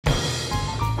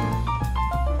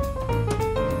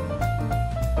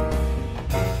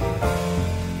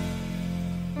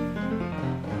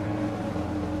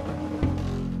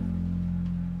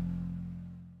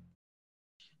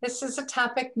This is a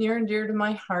topic near and dear to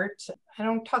my heart. I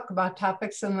don't talk about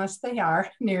topics unless they are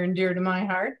near and dear to my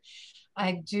heart.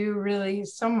 I do really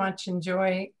so much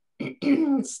enjoy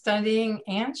studying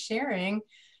and sharing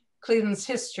Cleveland's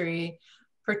history,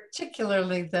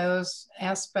 particularly those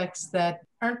aspects that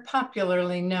aren't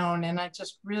popularly known. And I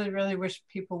just really wish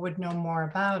people would know more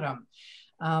about them.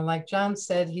 Like John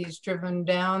said, he's driven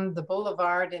down the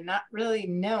boulevard and not really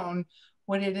known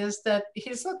what it is that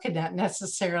he's looking at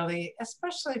necessarily,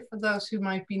 especially for those who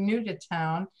might be new to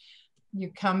town.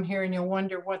 You come here and you'll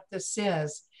wonder what this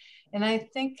is. And I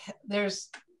think there's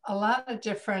a lot of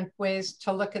different ways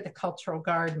to look at the cultural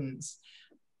gardens.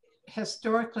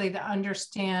 Historically, to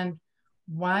understand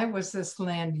why was this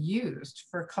land used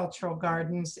for cultural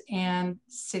gardens and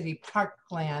city park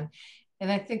land. And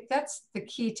I think that's the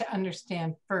key to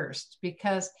understand first,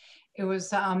 because it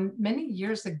was many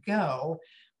years ago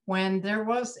when there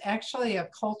was actually a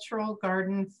cultural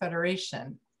garden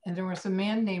federation. And there was a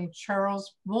man named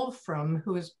Charles Wolfram,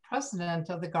 who was president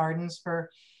of the gardens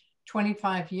for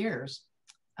 25 years.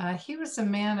 He was a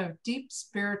man of deep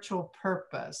spiritual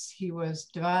purpose. He was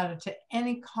devoted to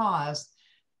any cause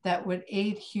that would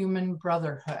aid human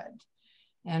brotherhood.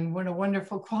 And what a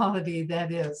wonderful quality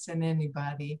that is in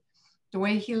anybody. The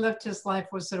way he lived his life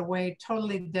was in a way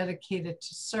totally dedicated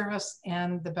to service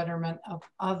and the betterment of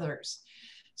others.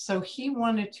 So he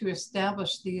wanted to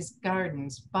establish these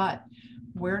gardens, but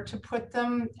where to put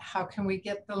them? How can we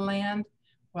get the land?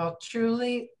 Well,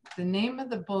 truly, the name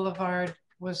of the boulevard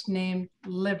was named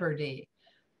Liberty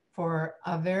for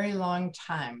a very long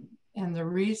time. And the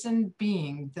reason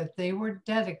being that they were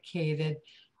dedicated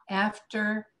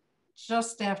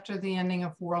just after the ending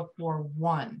of World War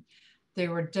I. They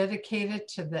were dedicated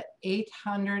to the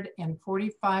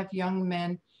 845 young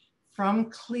men from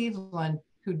Cleveland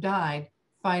who died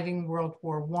fighting World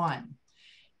War I.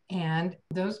 And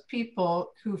those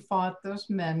people who fought, those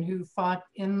men who fought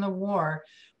in the war,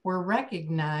 were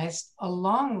recognized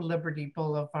along Liberty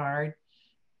Boulevard,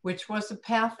 which was a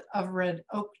path of red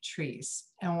oak trees.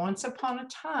 And once upon a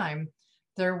time,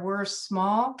 there were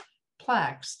small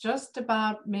plaques, just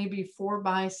about maybe 4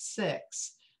 by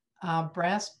 6,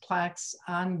 brass plaques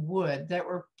on wood that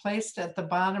were placed at the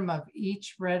bottom of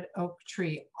each red oak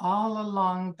tree all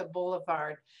along the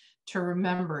boulevard to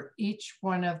remember each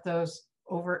one of those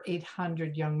over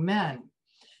 800 young men.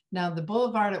 Now, the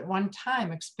boulevard at one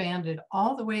time expanded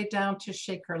all the way down to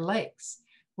Shaker Lakes,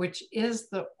 which is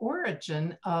the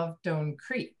origin of Doan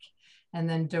Creek. And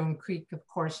then Doan Creek, of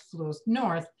course, flows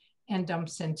north and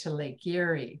dumps into Lake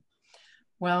Erie.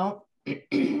 Well,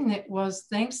 it was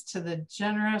thanks to the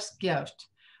generous gift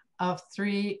of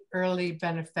 3 early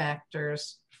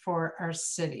benefactors for our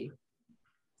city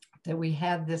that we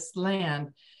had this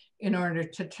land in order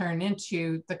to turn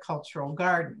into the cultural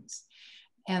gardens.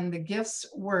 And the gifts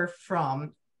were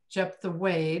from Jephthah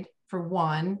Wade, for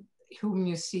one, whom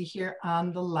you see here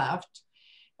on the left,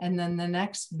 and then the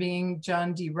next being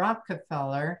John D.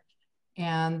 Rockefeller,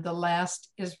 and the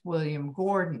last is William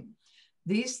Gordon.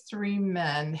 These 3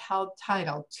 men held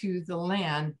title to the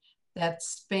land that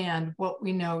spanned what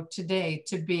we know today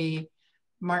to be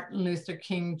Martin Luther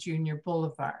King Jr.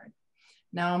 Boulevard.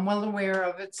 Now, I'm well aware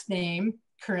of its name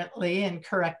currently and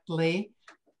correctly.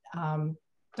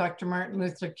 Dr. Martin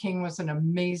Luther King was an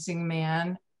amazing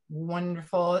man,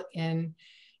 wonderful in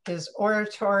his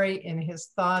oratory, in his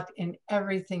thought, in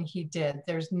everything he did.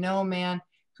 There's no man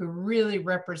who really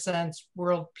represents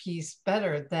world peace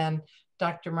better than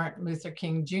Dr. Martin Luther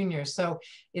King Jr. So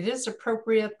it is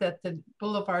appropriate that the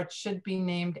boulevard should be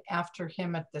named after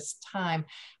him at this time.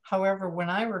 However, when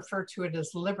I refer to it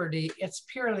as Liberty, it's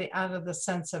purely out of the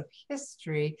sense of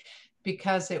history,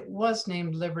 because it was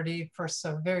named Liberty for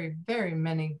so very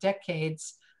many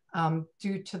decades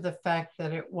due to the fact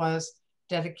that it was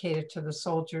dedicated to the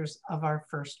soldiers of our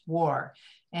first war.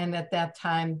 And at that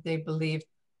time, they believed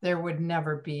there would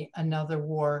never be another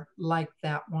war like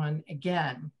that one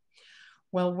again.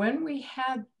 Well, when we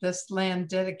had this land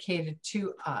dedicated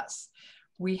to us,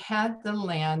 we had the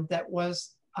land that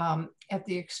was at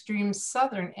the extreme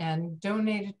southern end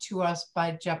donated to us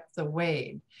by Jephthah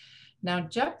Wade. Now,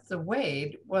 Jephthah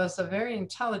Wade was a very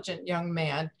intelligent young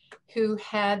man who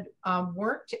had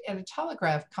worked at a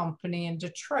telegraph company in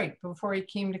Detroit before he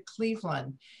came to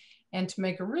Cleveland. And to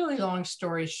make a really long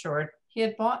story short, he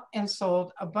had bought and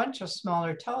sold a bunch of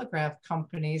smaller telegraph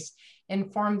companies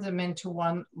and formed them into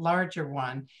one larger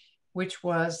one, which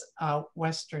was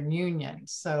Western Union.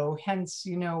 So hence,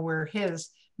 you know, where his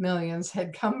millions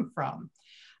had come from.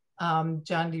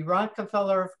 John D.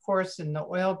 Rockefeller, of course, in the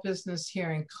oil business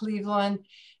here in Cleveland.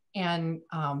 And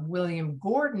William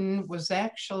Gordon was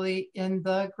actually in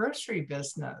the grocery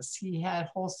business. He had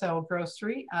wholesale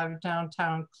grocery out of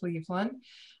downtown Cleveland,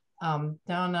 down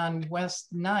on West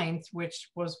 9th, which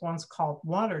was once called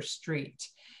Water Street.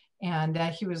 And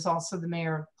he was also the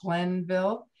mayor of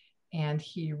Glenville, and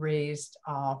he raised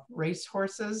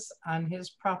racehorses on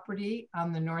his property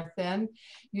on the north end.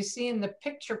 You see in the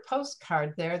picture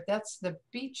postcard there, that's the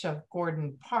beach of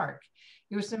Gordon Park.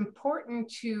 It was important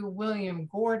to William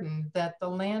Gordon that the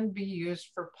land be used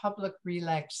for public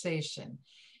relaxation.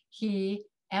 He,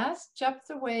 as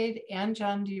Jephthah Wade and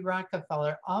John D.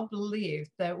 Rockefeller, all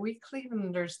believed that we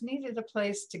Clevelanders needed a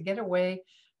place to get away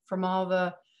from all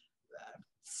the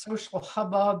social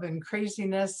hubbub and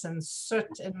craziness and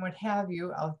soot and what have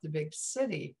you of the big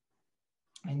city.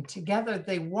 And together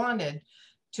they wanted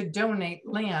to donate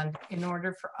land in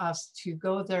order for us to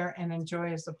go there and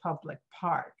enjoy as a public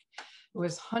park. It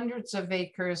was hundreds of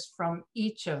acres from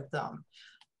each of them.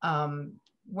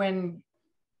 When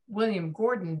William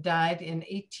Gordon died in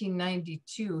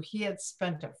 1892, he had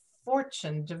spent a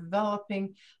fortune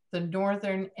developing the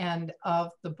northern end of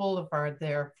the boulevard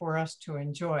there for us to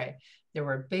enjoy. There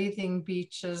were bathing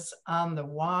beaches on the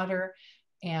water,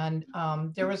 and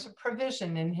there was a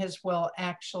provision in his will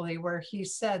actually where he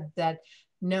said that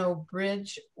no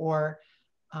bridge or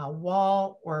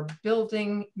wall or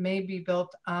building may be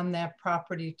built on that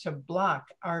property to block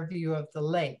our view of the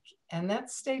lake. And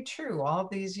that stayed true all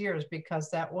these years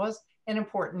because that was an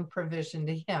important provision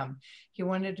to him. He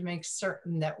wanted to make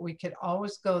certain that we could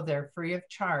always go there free of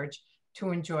charge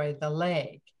to enjoy the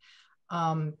lake.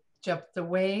 Jephthah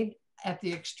Wade, at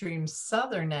the extreme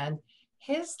southern end,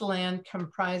 his land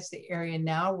comprised the area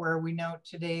now where we know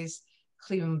today's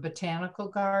Cleveland Botanical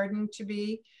Garden to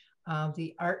be,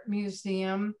 the Art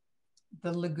Museum,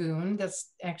 the lagoon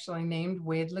that's actually named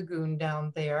Wade Lagoon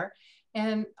down there,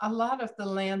 and a lot of the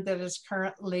land that is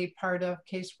currently part of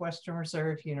Case Western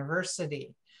Reserve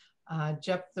University.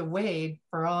 Jephthah Wade,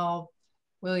 for all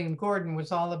William Gordon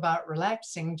was all about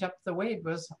relaxing, Jephthah Wade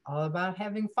was all about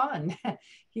having fun.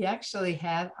 He actually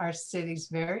had our city's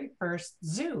very first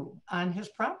zoo on his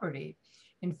property.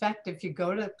 In fact, if you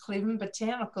go to Cleveland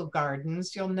Botanical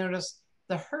Gardens, you'll notice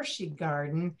the Hershey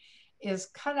Garden is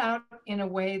cut out in a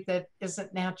way that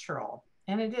isn't natural,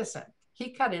 and it isn't.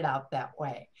 He cut it out that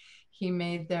way. He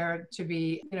made there to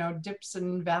be, you know, dips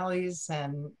and valleys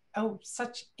and, oh,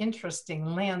 such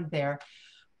interesting land there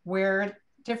where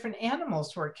different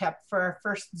animals were kept for our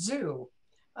first zoo.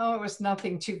 Oh, it was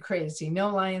nothing too crazy. No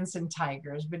lions and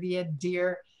tigers, but he had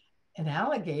deer and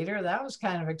alligator. That was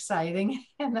kind of exciting,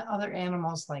 and other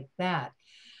animals like that.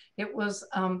 It was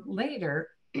later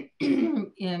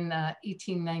in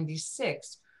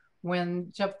 1896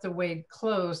 when Jephthah Wade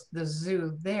closed the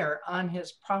zoo there on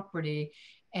his property,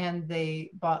 and they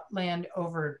bought land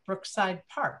over at Brookside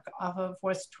Park off of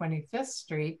West 25th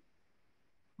Street,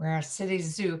 where our city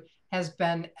zoo has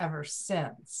been ever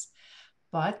since.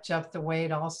 But Jephthah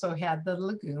Wade also had the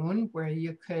lagoon where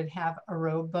you could have a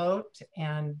rowboat,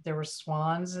 and there were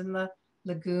swans in the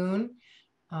lagoon.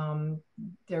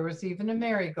 There was even a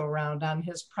merry-go-round on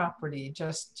his property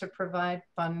just to provide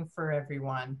fun for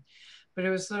everyone. But it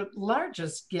was the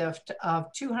largest gift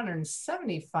of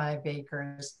 275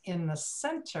 acres in the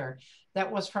center that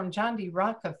was from John D.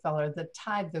 Rockefeller that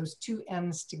tied those two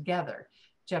ends together,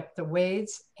 Jephthah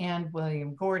Wade's and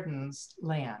William Gordon's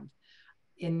land.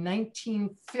 In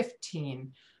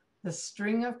 1915, the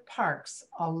string of parks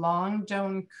along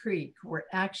Doan Creek were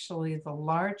actually the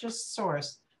largest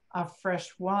source of fresh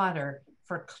water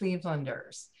for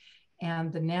Clevelanders.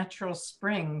 And the natural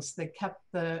springs that kept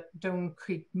the Doan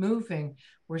Creek moving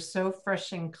were so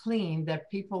fresh and clean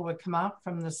that people would come out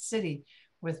from the city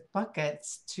with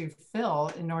buckets to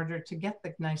fill in order to get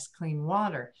the nice clean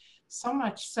water. So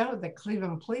much so that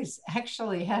Cleveland police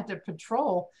actually had to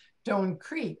patrol Doan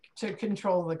Creek to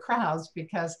control the crowds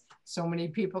because so many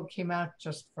people came out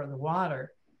just for the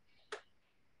water.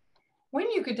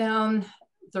 When you go down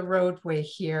the roadway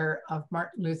here of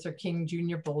Martin Luther King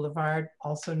Jr. Boulevard,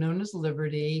 also known as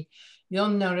Liberty, you'll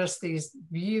notice these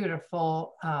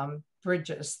beautiful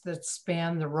bridges that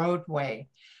span the roadway.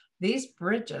 These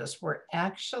bridges were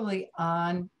actually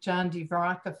on John D.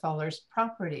 Rockefeller's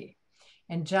property,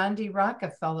 and John D.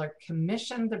 Rockefeller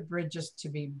commissioned the bridges to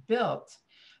be built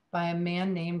by a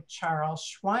man named Charles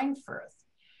Schweinfurth.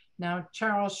 Now,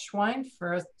 Charles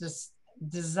Schweinfurth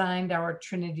designed our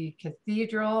Trinity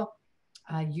Cathedral,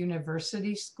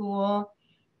 University School,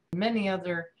 many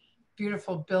other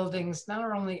beautiful buildings, not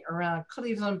only around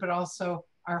Cleveland, but also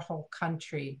our whole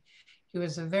country. He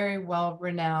was a very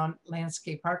well-renowned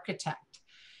landscape architect.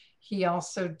 He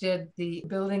also did the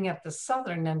building at the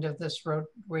southern end of this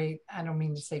roadway. I don't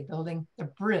mean to say building, the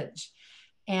bridge.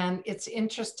 And it's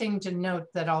interesting to note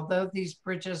that although these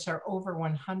bridges are over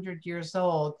 100 years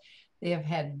old, they have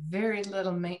had very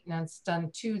little maintenance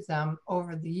done to them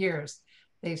over the years.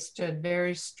 They've stood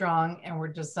very strong and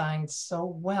were designed so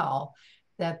well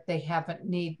that they haven't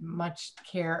need much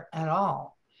care at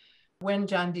all. When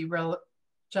John D.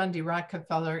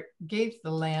 Rockefeller gave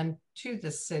the land to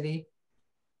the city,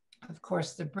 of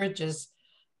course, the bridges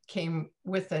came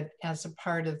with it as a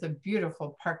part of the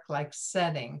beautiful park-like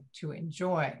setting to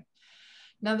enjoy.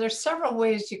 Now, there's several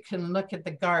ways you can look at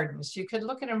the gardens. You could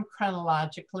look at them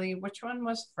chronologically, which one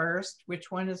was first,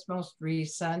 which one is most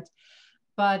recent.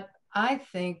 But I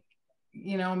think,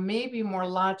 you know, maybe more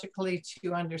logically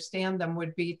to understand them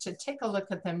would be to take a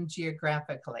look at them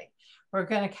geographically. We're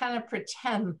going to kind of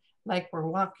pretend like we're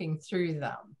walking through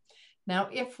them. Now,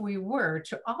 if we were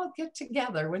to all get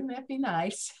together, wouldn't that be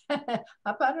nice?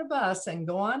 Hop on a bus and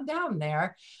go on down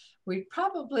there. We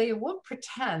probably will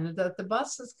pretend that the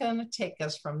bus is going to take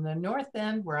us from the north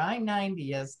end where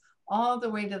I-90 is all the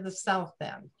way to the south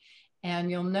end. And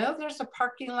you'll know there's a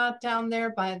parking lot down there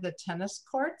by the tennis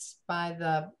courts, by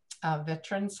the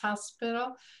Veterans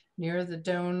Hospital near the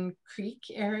Doan Creek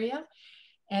area.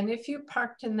 And if you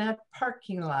parked in that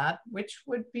parking lot, which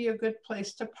would be a good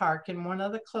place to park in one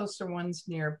of the closer ones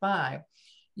nearby,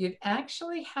 you'd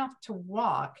actually have to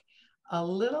walk a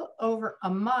little over a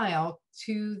mile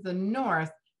to the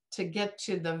north to get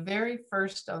to the very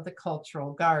first of the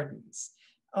cultural gardens.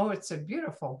 Oh, it's a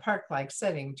beautiful park-like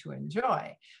setting to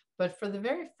enjoy. But for the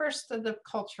very first of the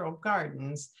cultural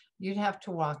gardens, you'd have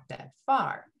to walk that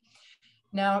far.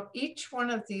 Now, each one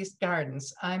of these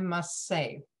gardens, I must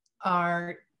say,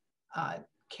 are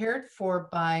cared for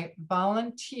by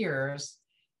volunteers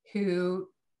who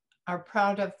are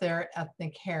proud of their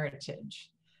ethnic heritage.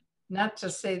 Not to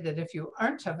say that if you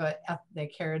aren't of an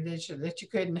ethnic heritage that you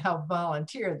couldn't help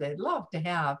volunteer. They'd love to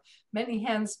have. Many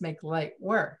hands make light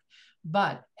work.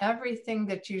 But everything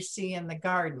that you see in the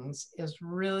gardens is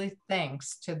really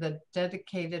thanks to the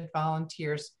dedicated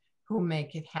volunteers who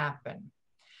make it happen.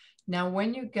 Now,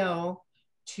 when you go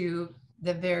to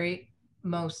the very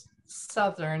most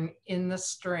southern in the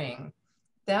string,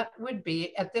 that would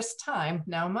be at this time,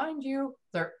 now mind you,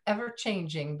 they're ever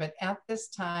changing, but at this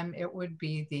time it would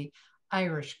be the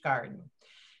Irish garden.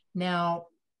 Now,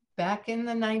 back in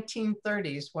the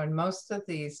 1930s, when most of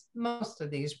these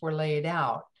were laid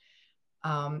out,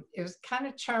 it was kind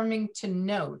of charming to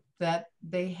note that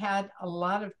they had a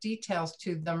lot of details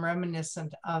to them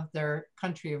reminiscent of their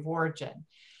country of origin.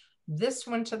 This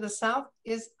one to the south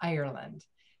is Ireland,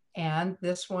 and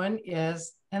this one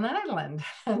is an island,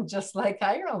 just like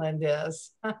Ireland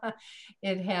is.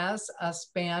 It has a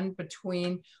span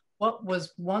between what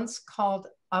was once called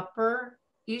Upper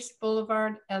East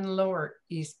Boulevard and Lower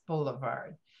East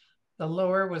Boulevard. The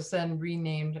lower was then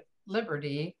renamed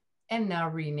Liberty and now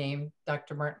renamed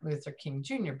Dr. Martin Luther King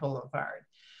Jr. Boulevard.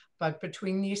 But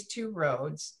between these two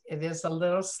roads, it is a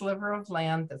little sliver of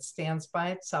land that stands by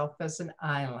itself as an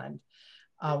island.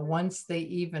 Once they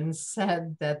even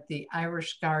said that the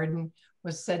Irish garden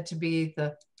was said to be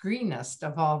the greenest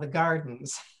of all the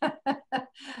gardens.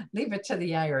 Leave it to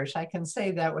the Irish. I can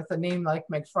say that with a name like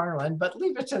McFarland, but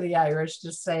leave it to the Irish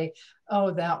to say, oh,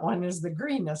 that one is the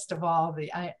greenest of all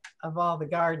the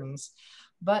gardens.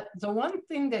 But the one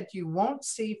thing that you won't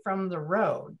see from the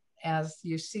road, as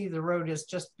you see the road is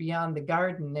just beyond the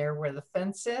garden there where the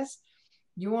fence is,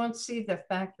 you won't see the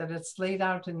fact that it's laid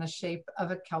out in the shape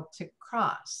of a Celtic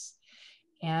cross.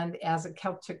 And as a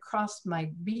Celtic cross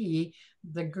might be,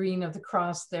 the green of the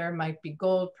cross there might be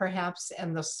gold perhaps,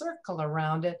 and the circle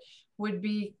around it would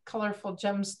be colorful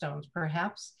gemstones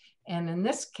perhaps. And in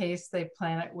this case, they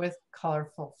plant it with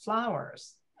colorful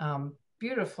flowers.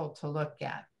 Beautiful to look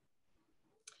at.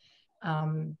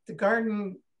 The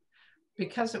garden,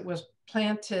 because it was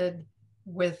planted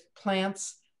with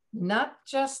plants, not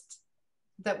just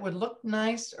that would look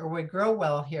nice or would grow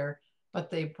well here, but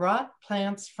they brought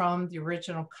plants from the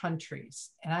original countries.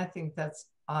 And I think that's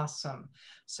awesome.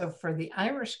 So for the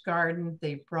Irish garden,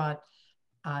 they brought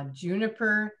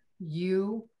juniper,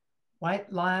 yew,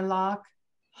 white lilac,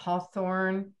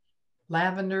 hawthorn,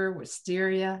 lavender,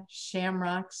 wisteria,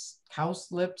 shamrocks,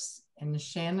 cowslips, and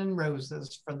Shannon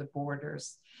roses for the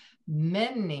borders.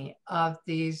 Many of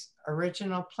these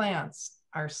original plants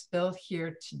are still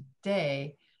here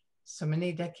today, so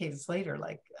many decades later,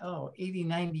 like, 80,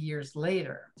 90 years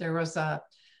later. There was a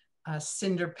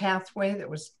cinder pathway that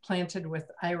was planted with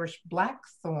Irish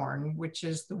blackthorn, which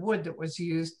is the wood that was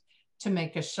used to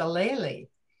make a shillelagh.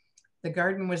 The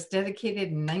garden was dedicated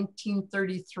in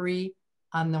 1933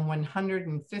 on the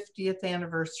 150th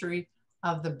anniversary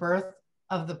of the birth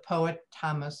of the poet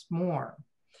Thomas Moore.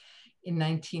 In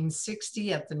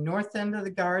 1960, at the north end of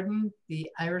the garden, the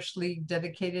Irish League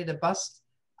dedicated a bust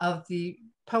of the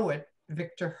poet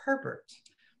Victor Herbert,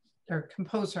 or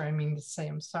composer, I mean to say,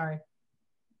 I'm sorry.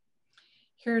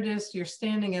 Here it is, you're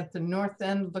standing at the north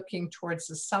end looking towards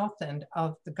the south end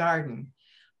of the garden.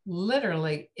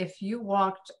 Literally, if you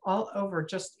walked all over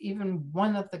just even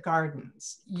one of the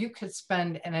gardens, you could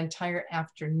spend an entire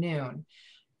afternoon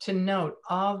to note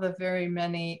all the very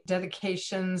many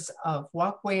dedications of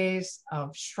walkways,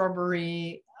 of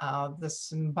shrubbery, the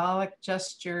symbolic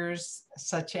gestures,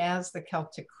 such as the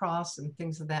Celtic cross and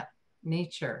things of that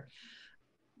nature.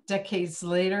 Decades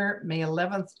later, May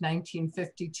 11th,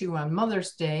 1952, on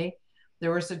Mother's Day,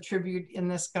 there was a tribute in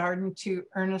this garden to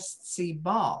Ernest C.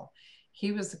 Ball.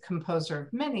 He was the composer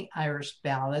of many Irish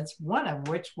ballads, one of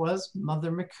which was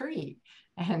Mother Machree.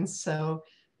 And so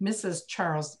Mrs.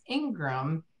 Charles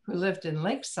Ingram, who lived in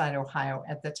Lakeside, Ohio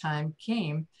at the time,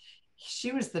 came.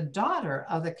 She was the daughter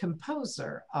of the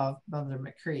composer of Mother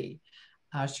Machree.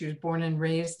 She was born and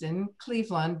raised in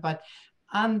Cleveland, but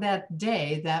on that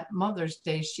day, that Mother's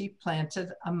Day, she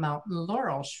planted a mountain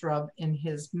laurel shrub in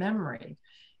his memory.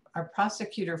 Our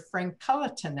prosecutor, Frank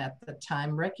Culleton, at the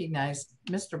time recognized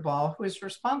Mr. Ball, who is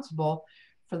responsible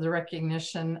for the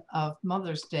recognition of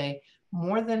Mother's Day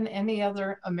more than any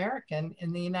other American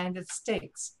in the United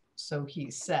States, so he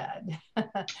said.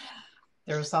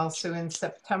 There was also in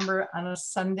September on a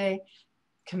Sunday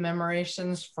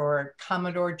commemorations for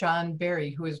Commodore John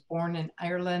Barry, who was born in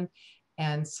Ireland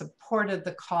and supported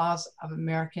the cause of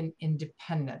American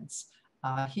independence.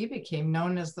 He became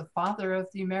known as the father of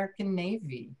the American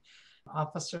Navy.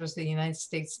 Officers of the United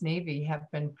States Navy have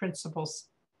been principal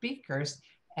speakers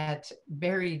at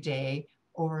Barry Day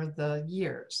over the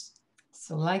years.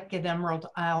 So like at Emerald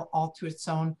Isle, all to its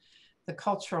own, the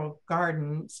Cultural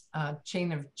Gardens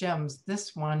chain of gems,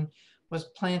 this one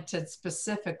was planted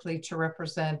specifically to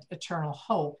represent eternal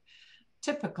hope,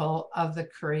 typical of the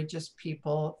courageous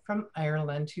people from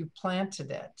Ireland who planted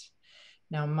it.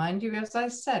 Now, mind you, as I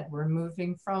said, we're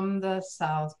moving from the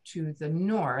south to the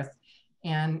north,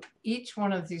 and each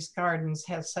one of these gardens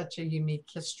has such a unique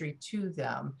history to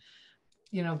them.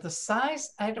 You know, the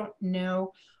size, I don't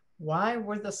know why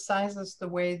were the sizes the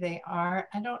way they are.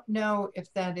 I don't know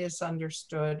if that is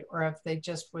understood or if they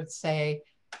just would say,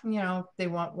 you know, they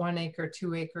want 1 acre,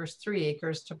 2 acres, 3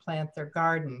 acres to plant their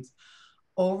gardens.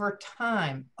 Over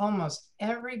time, almost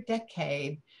every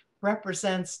decade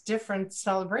represents different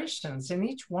celebrations in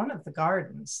each one of the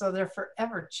gardens. So they're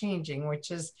forever changing, which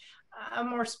is a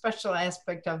more special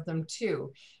aspect of them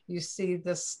too. You see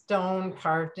the stone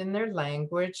carved in their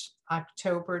language.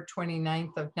 October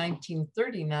 29th of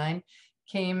 1939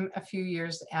 came a few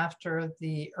years after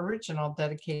the original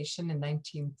dedication in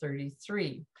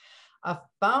 1933. A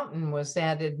fountain was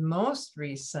added most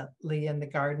recently in the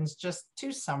gardens just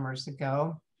 2 summers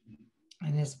ago,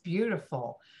 and it's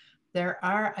beautiful. There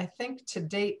are, I think to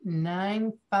date,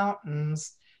 9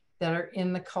 fountains that are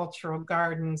in the cultural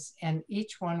gardens, and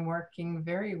each one working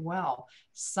very well.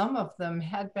 Some of them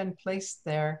had been placed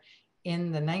there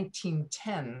in the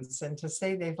 1910s, and to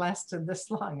say they've lasted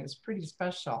this long is pretty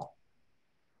special.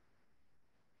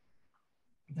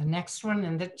 The next one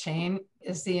in the chain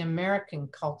is the American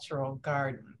Cultural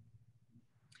Garden.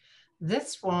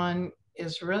 This one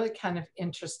is really kind of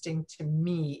interesting to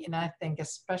me, and I think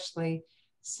especially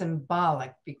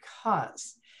symbolic,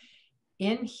 because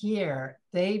in here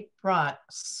they brought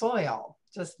soil,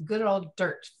 just good old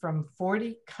dirt from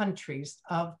 40 countries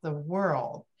of the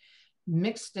world,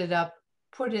 mixed it up,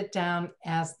 put it down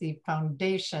as the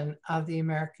foundation of the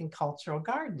American Cultural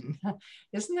Garden.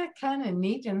 Isn't that kind of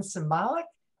neat and symbolic?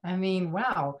 I mean,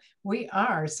 wow, we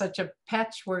are such a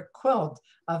patchwork quilt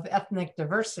of ethnic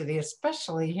diversity,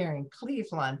 especially here in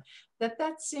Cleveland,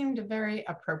 that seemed a very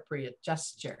appropriate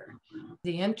gesture.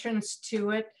 The entrance to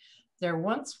it, there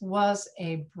once was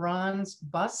a bronze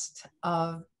bust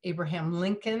of Abraham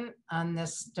Lincoln on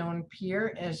this stone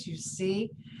pier, as you see.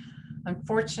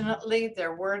 Unfortunately,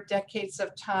 there were decades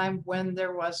of time when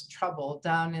there was trouble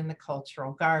down in the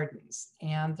cultural gardens,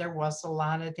 and there was a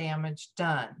lot of damage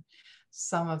done.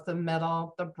 Some of the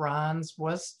metal, the bronze,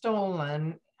 was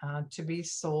stolen to be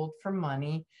sold for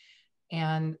money.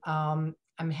 And I'm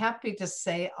happy to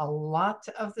say a lot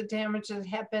of the damage that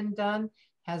had been done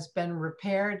has been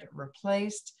repaired,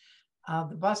 replaced.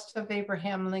 The bust of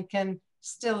Abraham Lincoln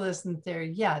still isn't there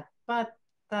yet, but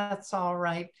that's all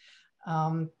right.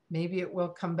 Maybe it will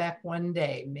come back one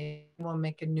day. Maybe we'll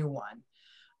make a new one.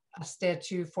 A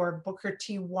statue for Booker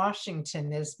T.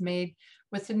 Washington is made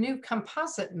with a new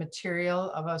composite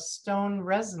material of a stone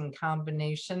resin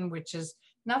combination, which is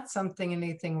not something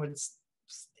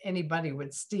anybody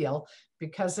would steal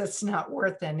because it's not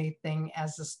worth anything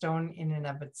as a stone in and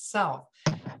of itself.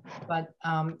 But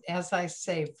as I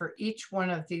say, for each one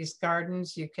of these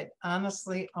gardens, you could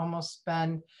honestly almost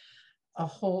spend a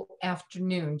whole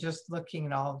afternoon just looking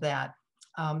at all that.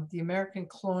 The American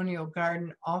Colonial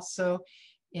Garden also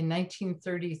in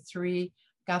 1933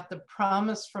 got the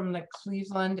promise from the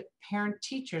Cleveland Parent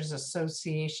Teachers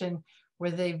Association,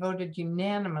 where they voted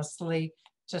unanimously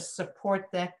to support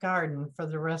that garden for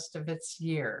the rest of its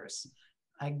years.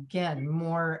 Again,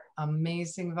 more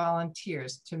amazing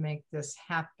volunteers to make this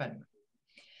happen.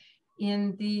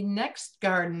 In the next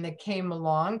garden that came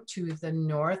along to the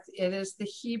north, it is the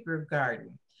Hebrew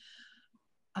Garden.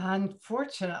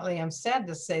 Unfortunately, I'm sad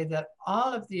to say that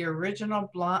all of the original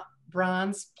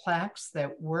bronze plaques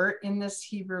that were in this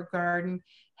Hebrew Garden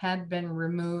had been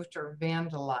removed or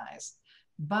vandalized.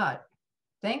 But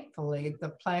thankfully, the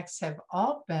plaques have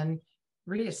all been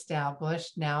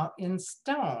reestablished now in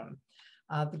stone.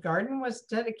 The garden was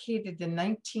dedicated in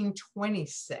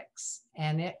 1926,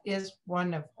 and it is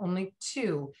one of only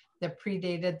two that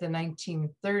predated the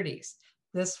 1930s.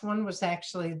 This one was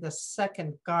actually the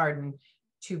second garden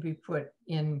to be put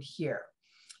in here.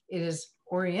 It is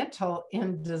Oriental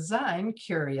in design,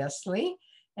 curiously,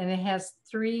 and it has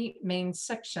three main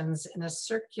sections in a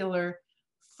circular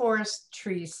forest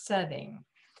tree setting.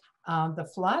 The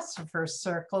Philosopher's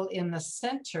Circle in the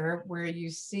center, where you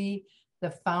see the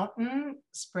fountain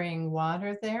spraying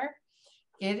water there,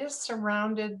 it is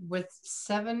surrounded with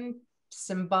 7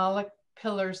 symbolic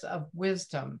pillars of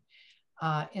wisdom,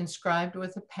 inscribed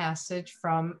with a passage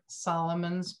from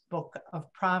Solomon's book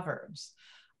of Proverbs.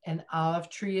 An olive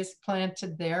tree is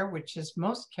planted there, which is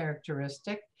most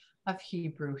characteristic of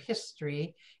Hebrew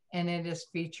history, and it is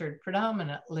featured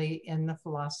predominantly in the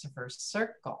Philosopher's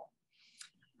Circle.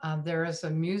 There is a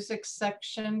music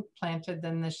section planted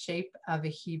in the shape of a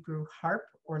Hebrew harp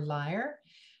or lyre,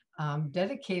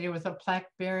 dedicated with a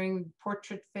plaque bearing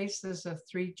portrait faces of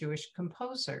 3 Jewish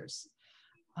composers.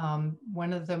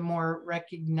 One of the more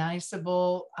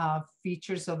recognizable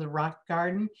features of the rock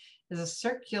garden is a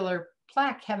circular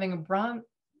plaque having a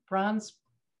bronze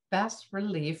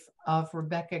bas-relief of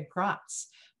Rebecca Grotz,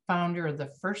 founder of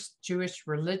the first Jewish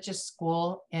religious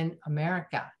school in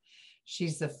America.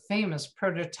 She's the famous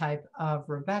prototype of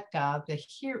Rebecca, the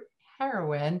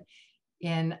heroine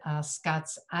in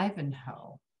Scott's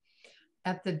Ivanhoe.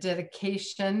 At the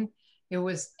dedication, it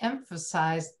was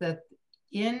emphasized that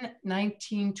in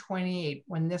 1928,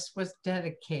 when this was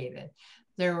dedicated,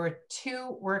 there were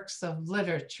 2 works of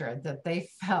literature that they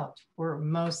felt were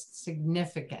most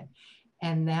significant,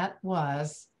 and that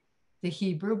was the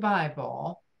Hebrew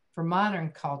Bible for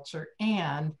modern culture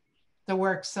and the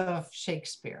works of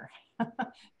Shakespeare.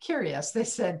 Curious, they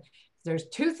said, there's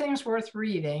 2 things worth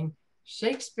reading,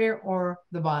 Shakespeare or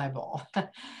the Bible.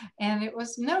 And it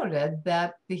was noted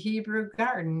that the Hebrew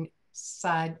Garden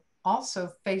side also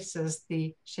faces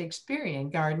the Shakespearean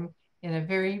garden in a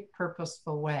very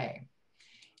purposeful way.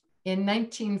 In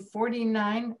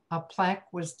 1949, a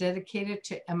plaque was dedicated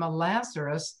to Emma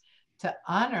Lazarus to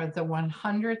honor the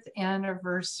 100th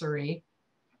anniversary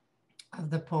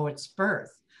of the poet's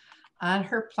birth. On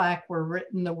her plaque were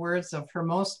written the words of her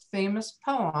most famous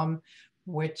poem,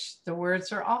 which the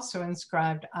words are also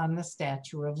inscribed on the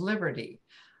Statue of Liberty.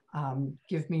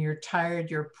 Give me your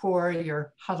tired, your poor,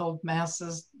 your huddled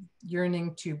masses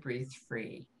yearning to breathe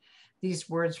free. These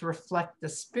words reflect the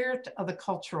spirit of the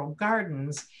cultural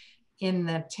gardens. In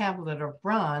the tablet of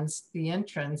bronze, the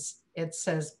entrance, it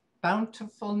says,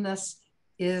 bountifulness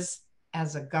is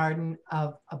as a garden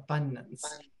of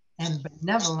abundance, and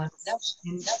benevolence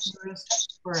endures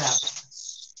forever.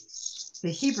 The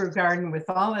Hebrew Garden, with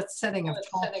all its setting of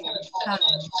tall time.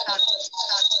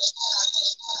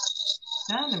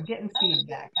 John, I'm getting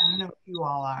feedback. I don't know if you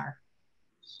all are.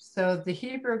 So the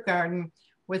Hebrew Garden,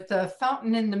 with the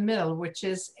fountain in the middle, which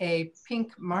is a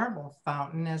pink marble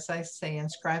fountain, as I say,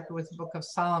 inscribed with the Book of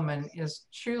Solomon, is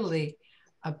truly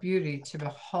a beauty to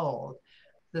behold.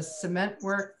 The cement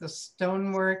work, the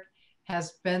stonework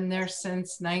has been there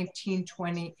since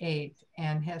 1928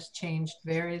 and has changed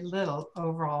very little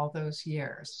over all those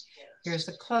years. Here's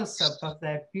a close-up of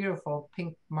that beautiful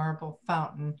pink marble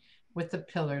fountain with the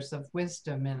pillars of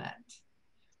wisdom in it.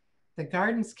 The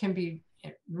gardens can be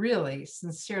really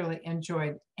sincerely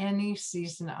enjoyed any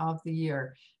season of the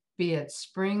year, be it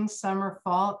spring, summer,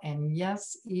 fall, and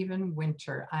yes, even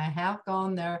winter. I have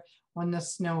gone there when the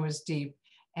snow is deep,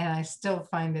 and I still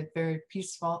find it very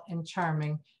peaceful and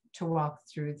charming to walk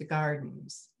through the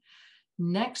gardens.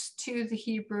 Next to the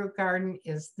Hebrew garden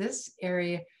is this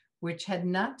area, which had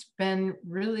not been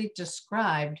really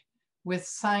described with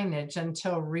signage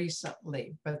until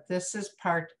recently, but this is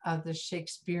part of the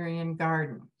Shakespearean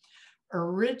garden.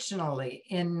 Originally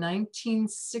in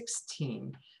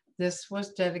 1916, this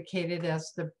was dedicated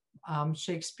as the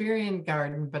Shakespearean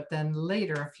garden, but then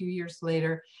later, a few years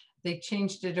later, they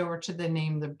changed it over to the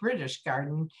name the British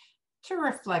Garden to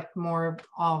reflect more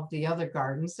of the other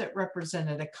gardens that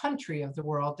represented a country of the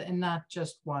world and not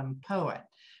just one poet,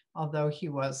 although he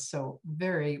was so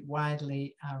very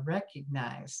widely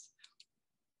recognized.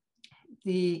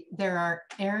 There are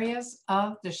areas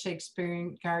of the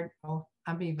Shakespearean garden, oh,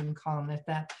 I'm even calling it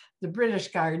that, the British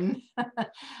Garden,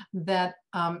 that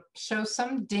show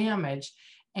some damage.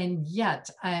 And yet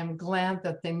I am glad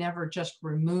that they never just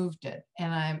removed it.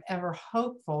 And I'm ever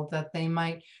hopeful that they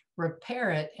might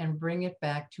repair it and bring it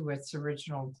back to its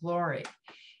original glory.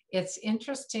 It's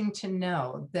interesting to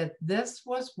know that this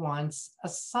was once a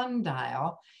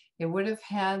sundial. It would have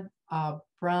had a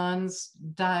bronze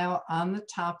dial on the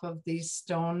top of these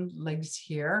stone legs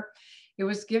here. It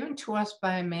was given to us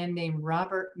by a man named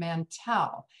Robert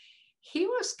Mantell. He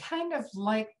was kind of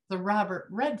like the Robert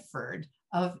Redford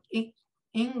of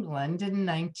England in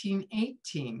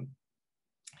 1918.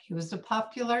 He was a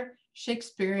popular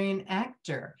Shakespearean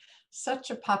actor,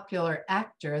 such a popular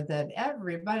actor that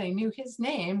everybody knew his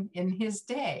name in his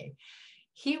day.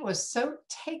 He was so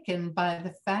taken by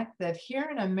the fact that here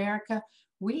in America,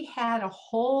 we had a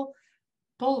whole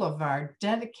boulevard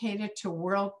dedicated to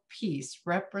world peace,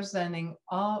 representing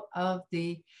all of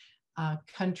the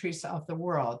countries of the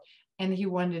world. And he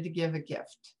wanted to give a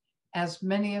gift. As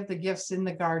many of the gifts in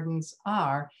the gardens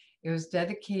are, it was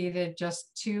dedicated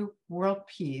just to world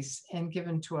peace and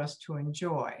given to us to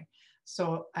enjoy.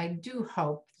 So I do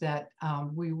hope that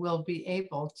we will be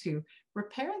able to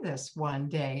repair this one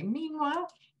day. Meanwhile,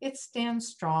 it stands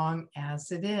strong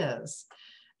as it is.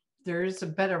 There is a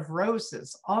bed of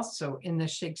roses also in the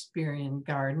Shakespearean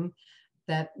garden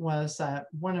that was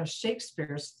one of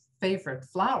Shakespeare's favorite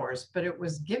flowers, but it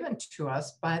was given to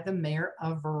us by the mayor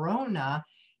of Verona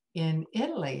in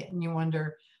Italy. And you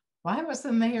wonder, why was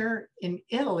the mayor in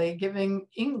Italy giving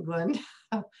England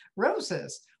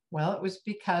roses? Well, it was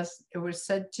because it was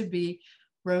said to be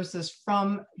roses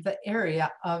from the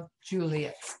area of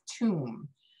Juliet's tomb.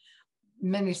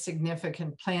 Many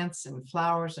significant plants and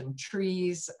flowers and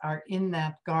trees are in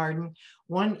that garden,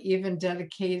 one even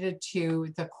dedicated to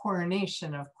the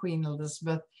coronation of Queen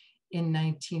Elizabeth in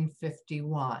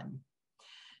 1951.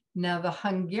 Now, the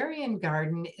Hungarian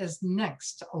garden is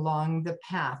next along the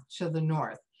path to the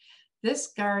north.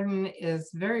 This garden is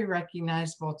very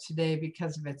recognizable today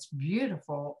because of its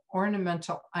beautiful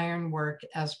ornamental ironwork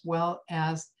as well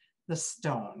as the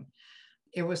stone.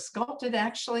 It was sculpted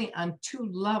actually on two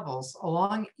levels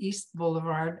along East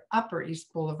Boulevard, Upper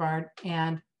East Boulevard,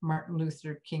 and Martin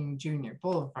Luther King Jr.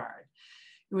 Boulevard.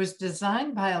 It was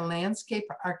designed by a landscape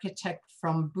architect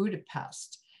from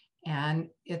Budapest, and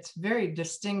it's very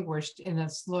distinguished in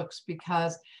its looks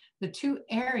because the two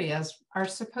areas are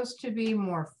supposed to be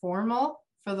more formal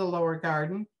for the lower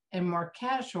garden and more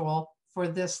casual for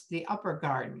the upper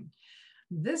garden.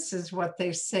 This is what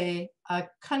they say a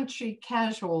country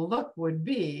casual look would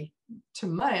be. To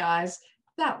my eyes,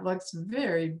 that looks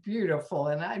very beautiful,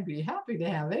 and I'd be happy to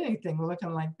have anything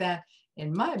looking like that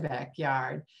in my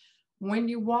backyard. When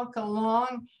you walk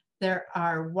along, there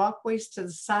are walkways to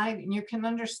the side, and you can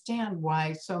understand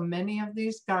why so many of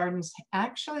these gardens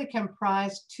actually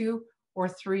comprise 2 or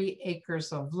 3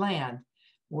 acres of land,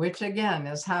 which again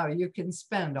is how you can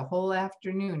spend a whole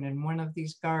afternoon in one of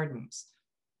these gardens.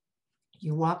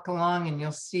 You walk along and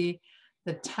you'll see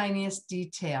the tiniest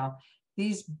detail.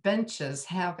 These benches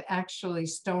have actually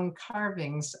stone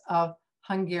carvings of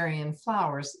Hungarian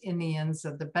flowers in the ends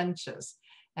of the benches.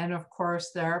 And of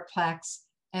course, there are plaques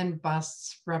and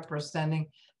busts representing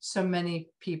so many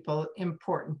people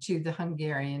important to the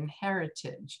Hungarian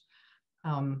heritage.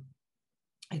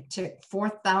 It took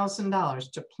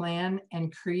 $4,000 to plan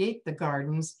and create the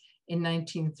gardens in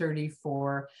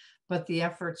 1934, but the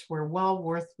efforts were well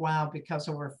worthwhile because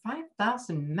over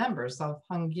 5,000 members of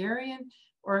Hungarian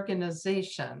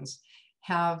organizations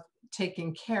have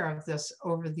taken care of this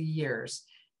over the years.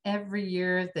 Every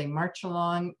year they march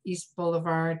along East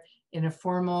Boulevard in a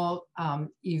formal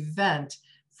event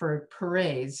for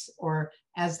parades, or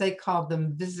as they called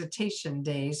them, visitation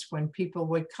days, when people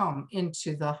would come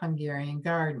into the Hungarian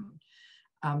garden.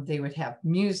 They would have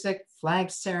music,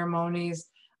 flag ceremonies,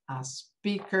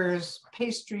 speakers,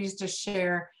 pastries to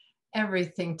share,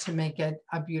 everything to make it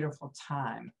a beautiful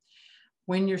time.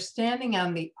 When you're standing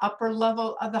on the upper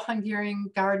level of the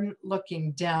Hungarian garden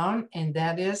looking down, and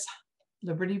that is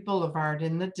Liberty Boulevard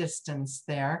in the distance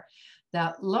there,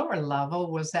 that lower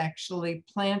level was actually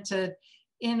planted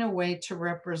in a way to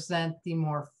represent the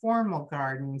more formal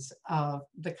gardens of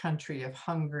the country of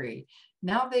Hungary.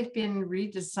 Now they've been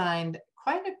redesigned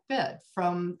quite a bit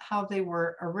from how they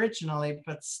were originally,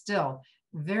 but still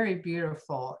very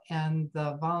beautiful. And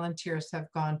the volunteers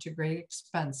have gone to great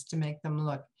expense to make them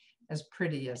look as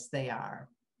pretty as they are.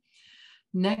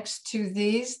 Next to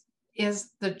these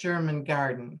is the German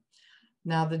garden.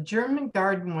 Now, the German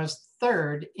garden was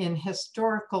third in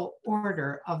historical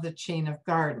order of the chain of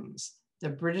gardens. The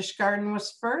British garden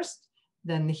was first,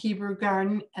 then the Hebrew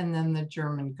garden, and then the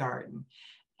German garden.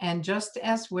 And just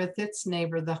as with its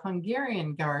neighbor, the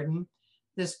Hungarian garden,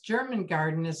 this German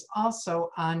garden is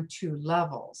also on 2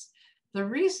 levels. The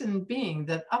reason being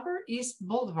that Upper East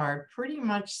Boulevard pretty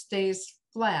much stays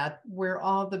flat where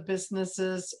all the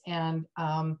businesses and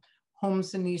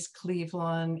homes in East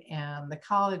Cleveland and the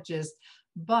colleges,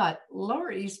 but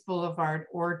Lower East Boulevard,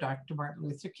 or Dr. Martin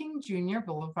Luther King Jr.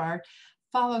 Boulevard,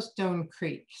 follows Doan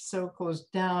Creek. So it goes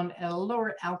down at a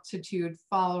lower altitude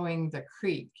following the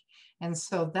creek. And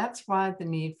so that's why the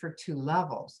need for 2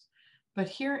 levels. But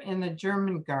here in the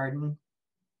German garden,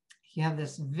 you have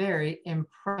this very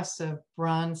impressive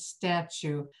bronze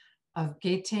statue of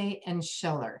Goethe and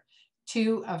Schiller,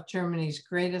 2 of Germany's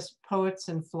greatest poets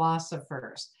and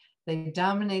philosophers. They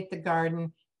dominate the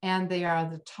garden, and they are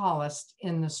the tallest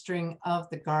in the string of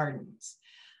the gardens.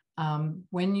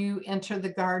 When you enter the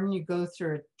garden, you go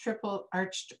through a triple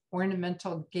arched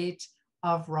ornamental gate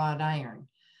of wrought iron.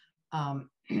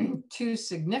 2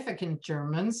 significant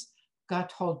Germans,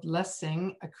 Gotthold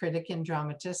Lessing, a critic and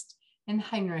dramatist, and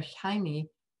Heinrich Heine,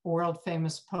 a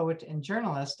world-famous poet and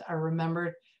journalist, are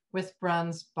remembered with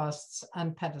bronze busts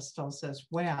on pedestals as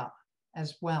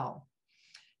well.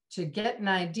 To get an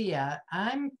idea,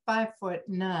 I'm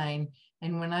 5'9",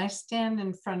 and when I stand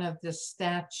in front of this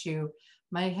statue,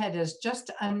 my head is just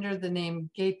under the name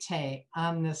Goethe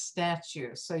on this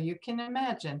statue. So you can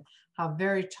imagine how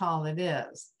very tall it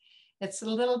is. It's a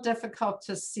little difficult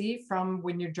to see from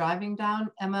when you're driving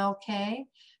down MLK,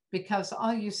 because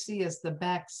all you see is the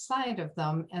back side of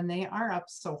them, and they are up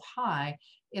so high,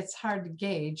 it's hard to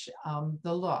gauge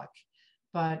the look.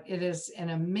 But it is an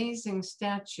amazing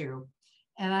statue.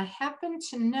 And I happen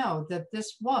to know that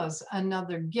this was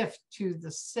another gift to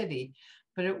the city,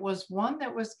 but it was one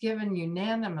that was given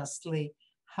unanimously.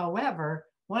 However,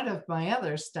 one of my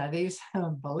other studies,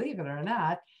 believe it or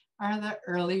not, are the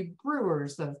early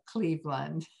brewers of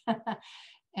Cleveland.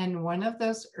 And one of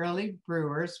those early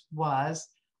brewers was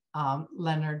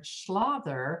Leonard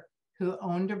Schlother, who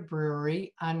owned a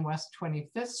brewery on West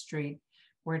 25th Street,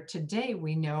 where today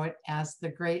we know it as the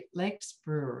Great Lakes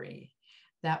Brewery.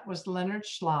 That was Leonard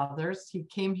Schlother's. He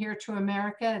came here to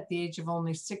America at the age of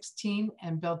only 16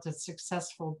 and built a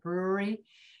successful brewery.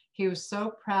 He was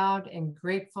so proud and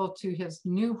grateful to his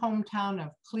new hometown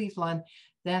of Cleveland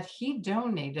that he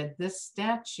donated this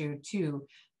statue to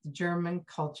the German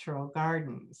Cultural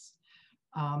Gardens.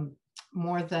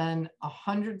 More than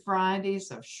 100 varieties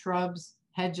of shrubs,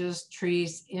 hedges,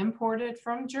 trees imported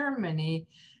from Germany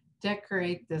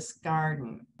decorate this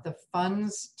garden. The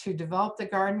funds to develop the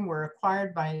garden were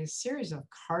acquired by a series of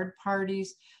card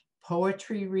parties,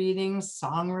 poetry readings,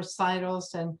 song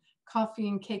recitals, and coffee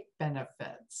and cake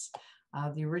benefits.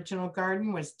 The original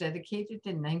garden was dedicated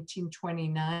in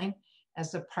 1929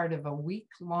 as a part of a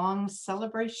week-long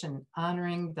celebration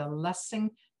honoring the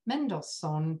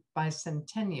Lessing-Mendelssohn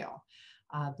bicentennial.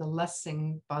 The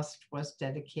Lessing bust was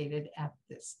dedicated at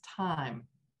this time.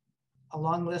 A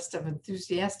long list of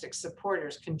enthusiastic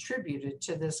supporters contributed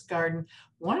to this garden,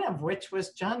 one of which was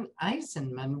John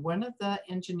Eisenman, one of the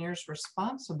engineers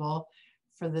responsible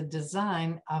for the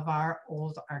design of our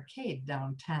old arcade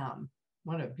downtown.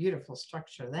 What a beautiful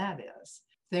structure that is.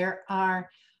 There are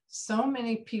so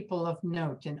many people of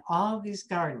note in all of these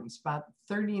gardens, about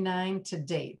 39 to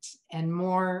date, and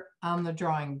more on the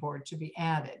drawing board to be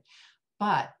added.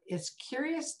 But it's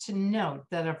curious to note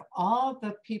that of all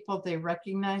the people they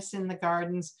recognized in the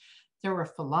gardens, there were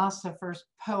philosophers,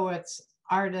 poets,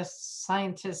 artists,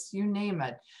 scientists, you name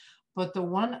it. But the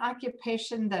one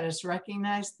occupation that is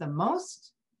recognized the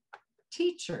most,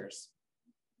 teachers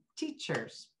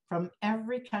from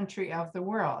every country of the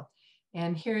world.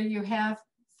 And here you have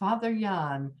Father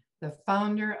Jan, the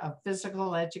founder of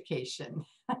physical education.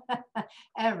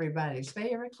 Everybody's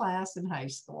favorite class in high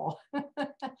school.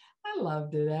 I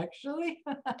loved it, actually.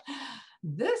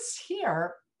 This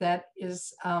here that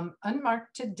is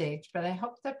unmarked to date, but I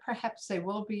hope that perhaps they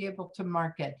will be able to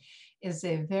mark it, is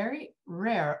a very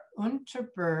rare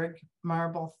Unterberg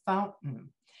marble fountain.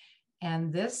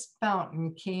 And this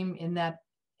fountain came in that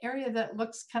area that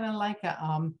looks kind of like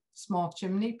a small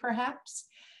chimney, perhaps.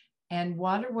 And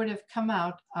water would have come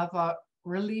out of a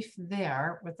relief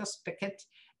there with a spigot,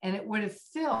 and it would have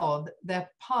filled that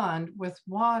pond with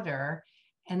water,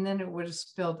 and then it would have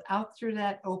spilled out through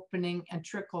that opening and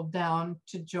trickled down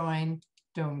to join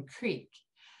Stone Creek.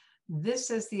 This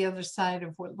is the other side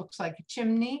of what looks like a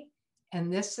chimney,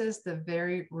 and this is the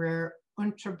very rare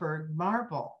Unterberg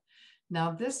marble.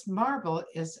 Now, this marble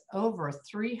is over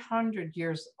 300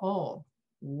 years old,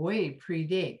 way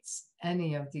predates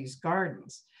any of these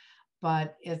gardens.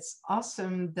 But it's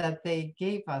awesome that they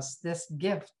gave us this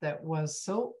gift that was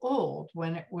so old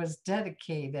when it was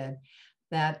dedicated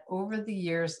that over the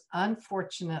years,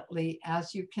 unfortunately,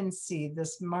 as you can see,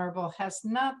 this marble has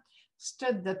not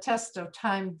stood the test of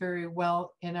time very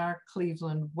well in our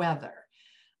Cleveland weather.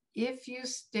 If you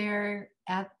stare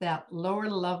at that lower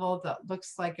level that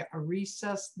looks like a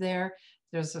recess there,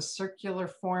 there's a circular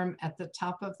form at the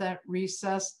top of that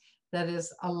recess that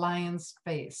is a lion's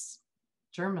face.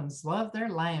 Germans love their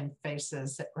lion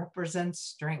faces. It represents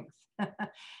strength.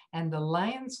 And the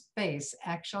lion's face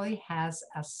actually has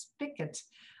a spigot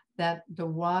that the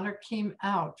water came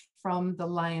out from the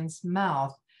lion's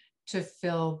mouth to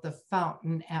fill the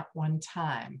fountain at one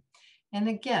time. And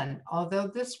again, although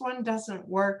this one doesn't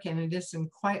work and it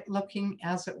isn't quite looking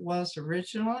as it was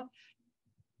originally,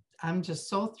 I'm just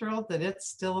so thrilled that it's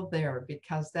still there,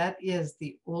 because that is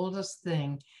the oldest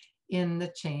thing in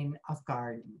the chain of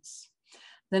gardens.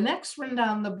 The next one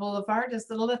down the boulevard is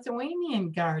the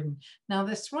Lithuanian garden. Now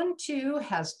this one too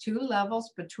has two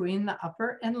levels between the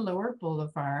upper and lower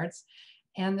boulevards,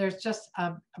 and there's just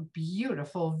a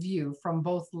beautiful view from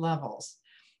both levels.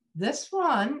 This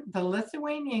one, the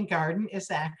Lithuanian garden, is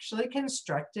actually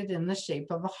constructed in the shape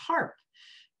of a harp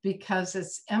because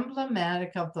it's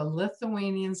emblematic of the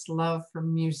Lithuanians' love for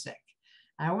music.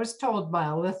 I was told by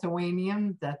a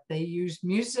Lithuanian that they use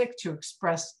music to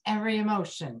express every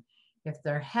emotion. If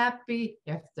they're happy,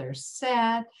 if they're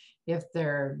sad, if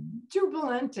they're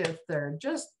jubilant, if they're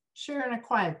just sharing a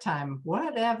quiet time,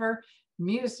 whatever,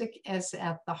 music is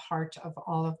at the heart of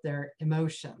all of their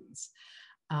emotions.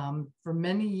 For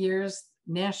many years,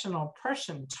 national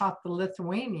oppression taught the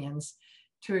Lithuanians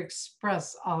to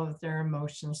express all of their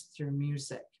emotions through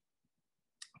music.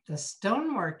 The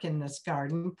stonework in this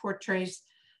garden portrays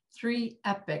three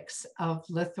epochs of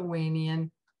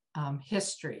Lithuanian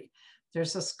history.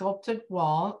 There's a sculpted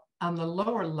wall on the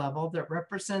lower level that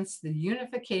represents the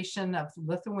unification of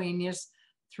Lithuania's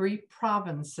three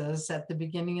provinces at the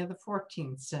beginning of the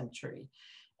 14th century.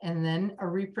 And then a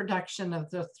reproduction of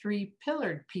the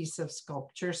three-pillared piece of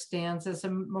sculpture stands as a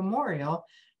memorial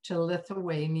to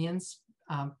Lithuanians'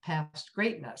 past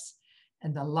greatness.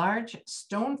 And the large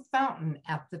stone fountain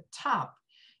at the top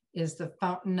is the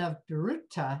fountain of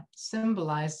Birutė,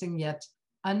 symbolizing yet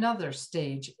another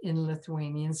stage in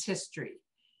Lithuanians' history.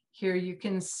 Here you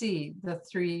can see the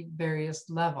three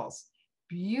various levels.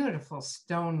 Beautiful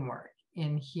stonework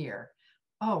in here.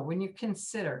 Oh, when you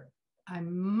consider, I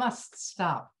must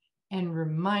stop and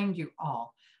remind you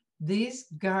all, these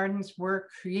gardens were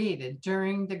created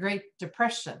during the Great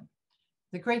Depression.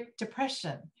 The Great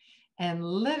Depression. And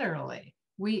literally,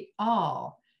 we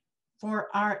all, for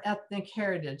our ethnic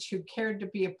heritage, who cared to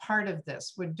be a part of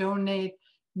this, would donate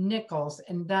nickels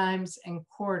and dimes and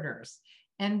quarters,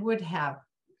 and would have,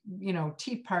 you know,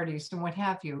 tea parties and what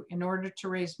have you, in order to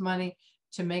raise money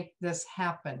to make this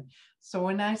happen. So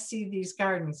when I see these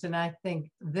gardens and I think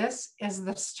this is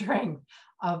the strength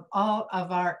of all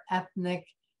of our ethnic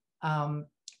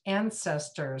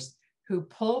ancestors who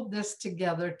pulled this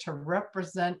together to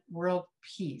represent world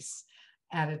peace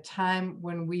at a time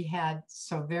when we had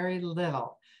so very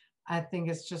little, I think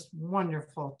it's just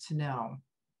wonderful to know.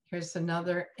 Here's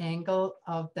another angle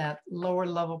of that lower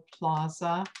level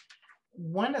plaza.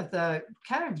 One of the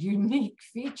kind of unique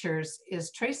features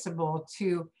is traceable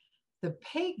to the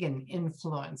pagan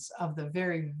influence of the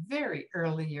very, very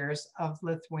early years of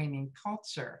Lithuanian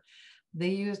culture. They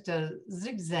used a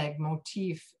zigzag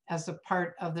motif as a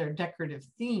part of their decorative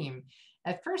theme.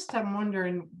 At first, I'm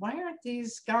wondering, why aren't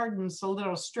these gardens a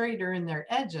little straighter in their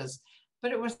edges?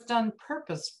 But it was done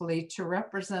purposefully to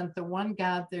represent the one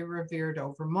god they revered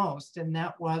over most, and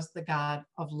that was the god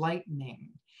of lightning.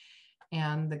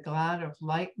 And the god of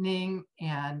lightning,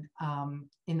 and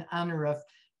in honor of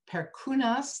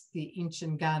Perkūnas, the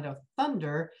ancient god of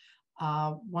thunder,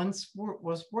 once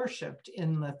was worshipped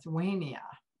in Lithuania.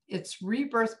 its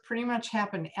rebirth pretty much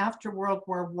happened after World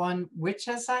War I, which,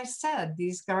 as I said,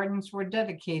 these gardens were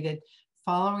dedicated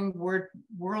following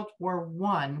World War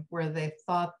I, where they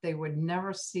thought they would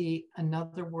never see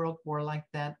another world war like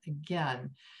that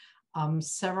again.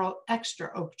 Several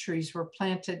extra oak trees were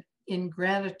planted in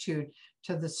gratitude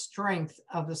to the strength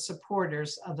of the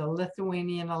supporters of the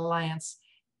Lithuanian Alliance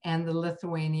and the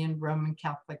Lithuanian Roman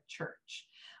Catholic Church.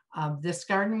 This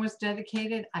garden was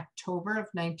dedicated October of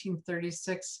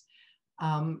 1936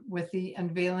 with the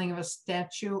unveiling of a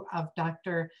statue of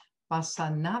Dr.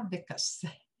 Basanavičius.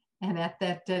 And at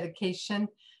that dedication,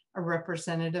 a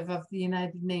representative of the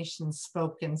United Nations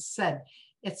spoke and said,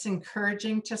 "It's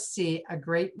encouraging to see a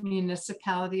great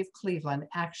municipality of Cleveland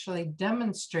actually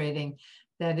demonstrating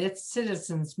that its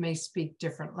citizens may speak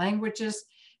different languages,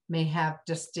 may have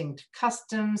distinct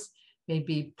customs, may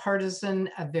be partisan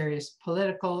of various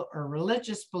political or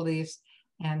religious beliefs,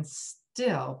 and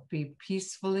still be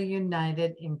peacefully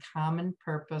united in common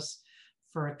purpose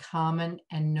for a common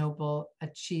and noble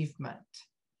achievement."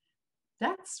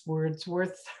 That's words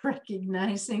worth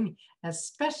recognizing,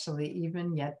 especially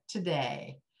even yet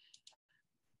today.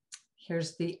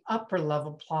 Here's the upper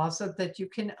level plaza that you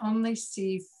can only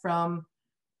see from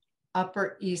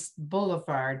Upper East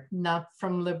Boulevard, not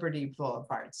from Liberty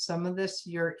Boulevard. Some of this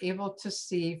you're able to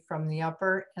see from the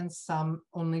upper and some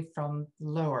only from the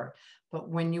lower. But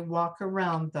when you walk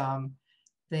around them,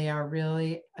 they are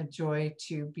really a joy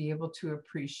to be able to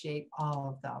appreciate all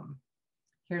of them.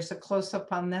 Here's a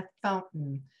close-up on that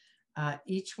fountain.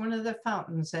 Each one of the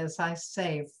fountains, as I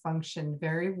say, function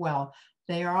very well.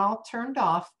 They are all turned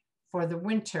off for the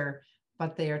winter,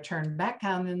 but they are turned back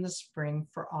on in the spring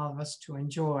for all of us to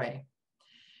enjoy.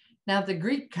 Now, the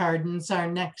Greek gardens are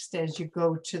next as you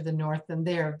go to the north, and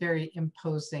they are very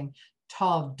imposing.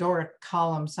 Tall Doric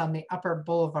columns on the upper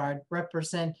boulevard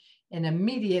represent an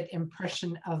immediate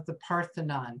impression of the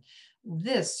Parthenon.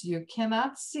 This you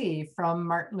cannot see from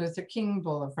Martin Luther King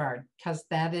Boulevard because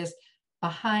that is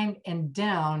behind and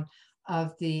down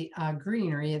of the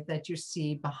greenery that you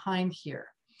see behind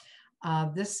here.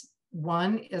 This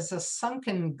one is a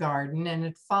sunken garden and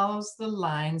it follows the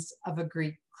lines of a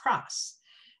Greek cross.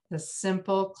 The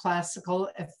simple classical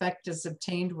effect is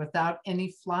obtained without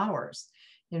any flowers.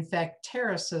 In fact,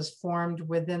 terraces formed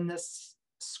within this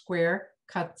square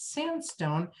cut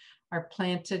sandstone are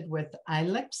planted with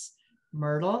ilex,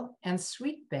 myrtle, and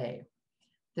sweet bay.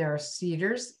 There are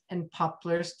cedars and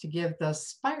poplars to give the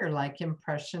spire-like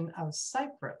impression of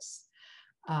cypress.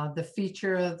 The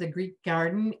feature of the Greek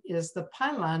garden is the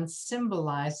pylon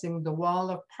symbolizing the wall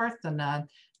of Parthenon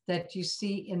that you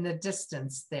see in the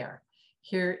distance there.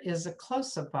 Here is a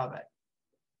close-up of it.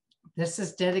 This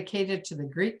is dedicated to the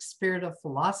Greek spirit of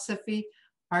philosophy,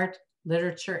 art,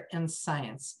 literature, and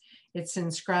science. It's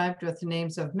inscribed with the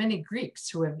names of many Greeks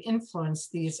who have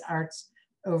influenced these arts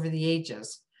over the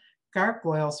ages.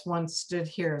 Gargoyles once stood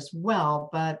here as well,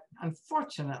 but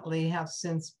unfortunately have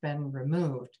since been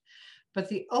removed. But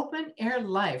the open air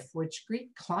life which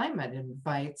Greek climate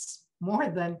invites more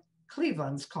than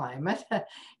Cleveland's climate,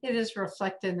 it is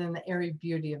reflected in the airy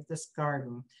beauty of this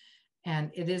garden.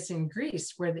 And it is in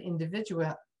Greece where the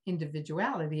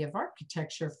individuality of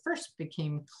architecture first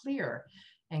became clear.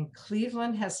 And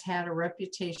Cleveland has had a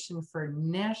reputation for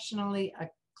nationally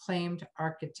acclaimed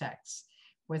architects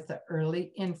with the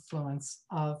early influence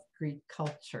of Greek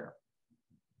culture.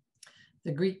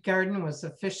 The Greek garden was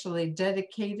officially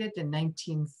dedicated in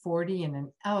 1940 in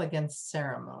an elegant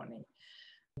ceremony.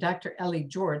 Dr. Ellie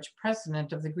George,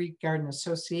 president of the Greek Garden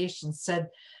Association, said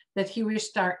that he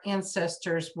wished our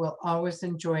ancestors will always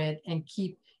enjoy it and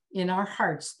keep in our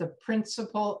hearts the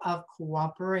principle of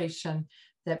cooperation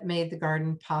that made the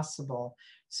garden possible.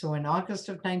 So in August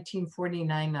of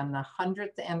 1949, on the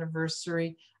 100th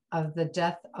anniversary of the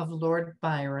death of Lord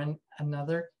Byron,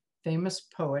 another famous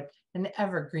poet, an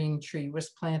evergreen tree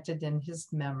was planted in his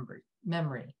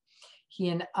memory. He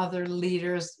and other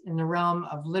leaders in the realm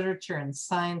of literature and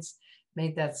science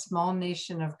made that small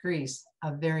nation of Greece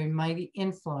a very mighty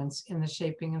influence in the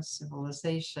shaping of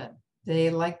civilization. They,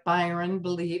 like Byron,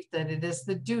 believed that it is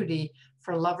the duty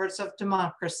for lovers of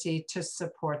democracy to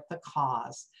support the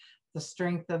cause. The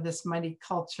strength of this mighty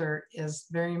culture is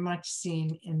very much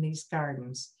seen in these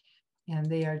gardens, and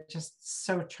they are just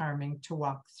so charming to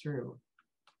walk through.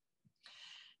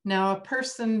 Now, a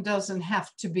person doesn't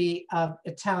have to be of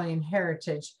Italian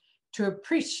heritage to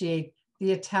appreciate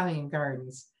the Italian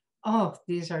gardens. Oh,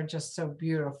 these are just so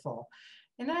beautiful.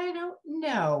 And I don't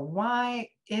know why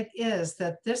it is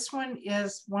that this one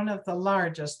is one of the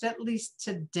largest, at least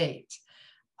to date.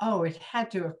 Oh, it had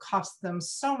to have cost them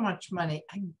so much money,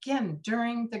 again,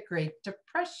 during the Great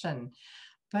Depression.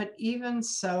 But even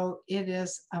so, it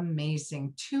is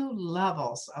amazing. Two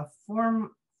levels of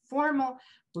formal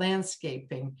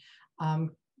landscaping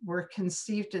were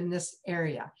conceived in this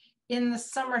area. In the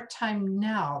summertime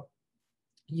now,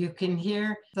 you can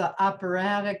hear the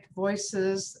operatic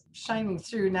voices shining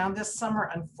through. Now this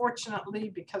summer, unfortunately,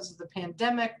 because of the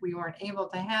pandemic, we weren't able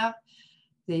to have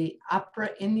the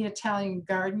opera in the Italian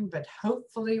garden, but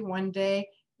hopefully one day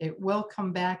it will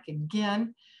come back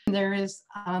again. There is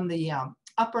on the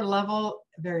upper level,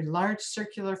 a very large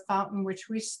circular fountain, which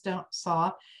we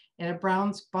saw in a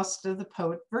bronze bust of the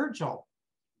poet Virgil.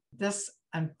 This,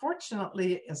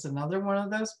 unfortunately, is another one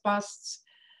of those busts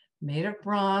made of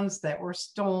bronze that were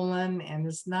stolen and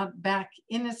is not back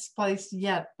in its place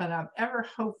yet, but I'm ever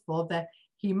hopeful that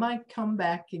he might come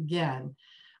back again.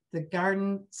 The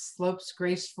garden slopes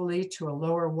gracefully to a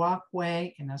lower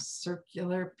walkway in a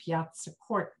circular piazza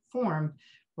court formed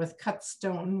with cut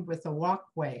stone with a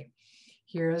walkway.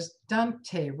 Here is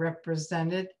Dante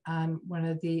represented on one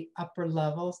of the upper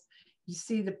levels. You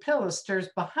see the pilasters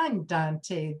behind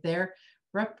Dante there,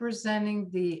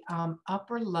 representing the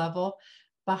upper level.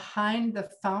 Behind the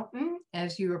fountain,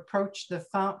 as you approach the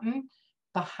fountain,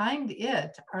 behind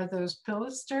it are those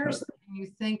pilasters. And you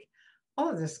think,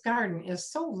 oh, this garden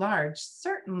is so large.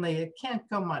 Certainly it can't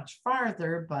go much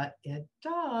farther, but it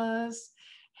does.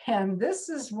 And this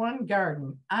is one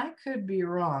garden. I could be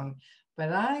wrong,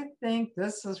 but I think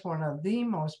this is one of the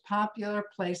most popular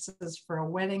places for a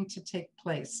wedding to take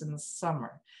place in the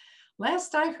summer.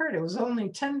 Last I heard, it was only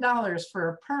 $10 for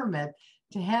a permit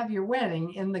to have your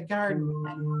wedding in the garden.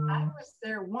 And I was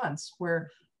there once where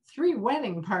 3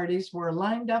 wedding parties were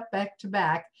lined up back to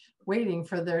back, waiting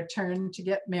for their turn to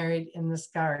get married in this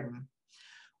garden.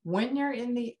 When you're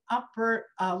in the upper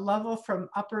level from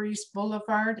Upper East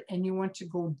Boulevard and you want to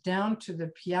go down to the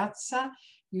piazza,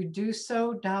 you do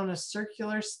so down a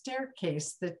circular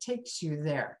staircase that takes you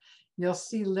there. You'll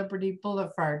see Liberty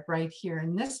Boulevard right here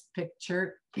in this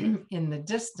picture in the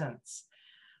distance.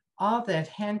 All that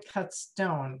hand-cut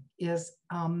stone is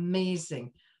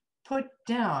amazing. Put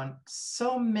down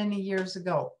so many years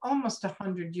ago, almost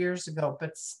 100 years ago,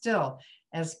 but still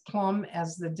as plumb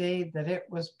as the day that it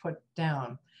was put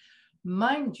down.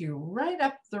 Mind you, right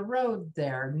up the road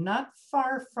there, not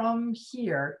far from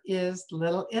here, is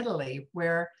Little Italy,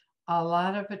 where a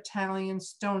lot of Italian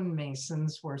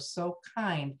stonemasons were so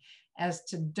kind as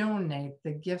to donate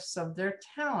the gifts of their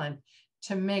talent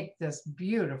to make this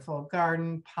beautiful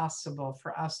garden possible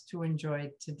for us to enjoy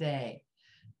today.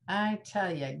 I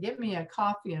tell you, give me a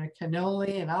coffee and a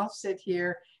cannoli and I'll sit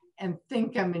here and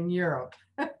think I'm in Europe.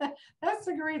 That's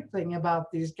the great thing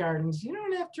about these gardens. You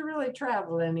don't have to really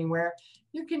travel anywhere.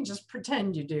 You can just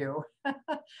pretend you do.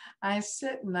 I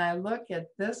sit and I look at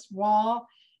this wall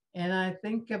and I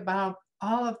think about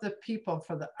all of the people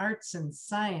for the arts and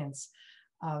science,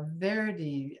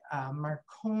 Verdi,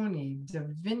 Marconi, Da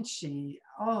Vinci,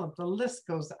 oh, the list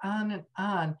goes on and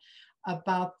on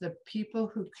about the people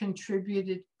who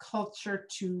contributed culture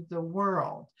to the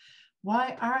world.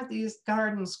 Why are these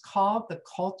gardens called the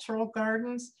cultural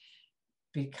gardens?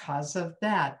 Because of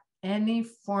that, any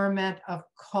format of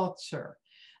culture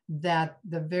that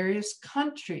the various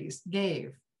countries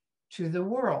gave to the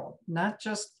world, not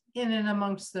just in and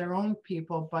amongst their own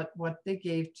people, but what they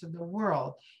gave to the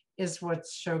world is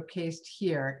what's showcased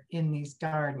here in these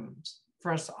gardens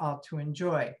for us all to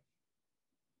enjoy.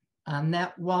 On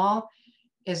that wall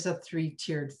is a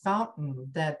 3-tiered fountain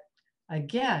that,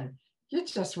 again, you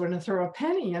just want to throw a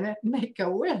penny in it and make a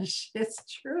wish. It's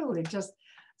truly just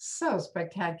so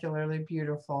spectacularly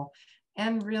beautiful,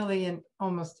 and really in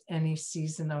almost any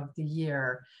season of the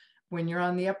year. When you're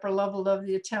on the upper level of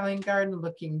the Italian garden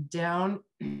looking down,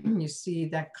 you see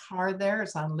that car there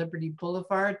is on Liberty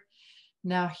Boulevard.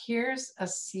 Now here's a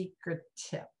secret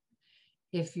tip.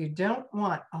 If you don't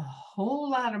want a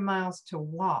whole lot of miles to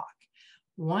walk,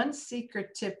 one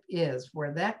secret tip is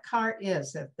where that car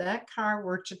is, if that car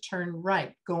were to turn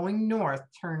right, going north,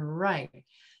 turn right,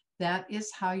 that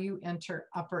is how you enter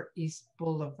Upper East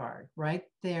Boulevard, right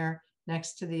there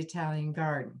next to the Italian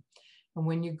garden. And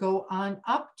when you go on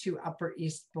up to Upper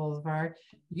East Boulevard,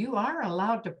 you are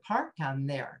allowed to park on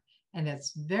there. And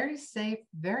it's very safe,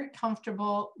 very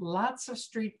comfortable, lots of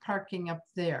street parking up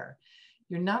there.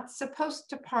 You're not supposed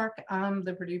to park on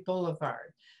Liberty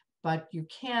Boulevard, but you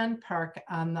can park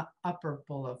on the upper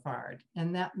boulevard.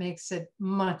 And that makes it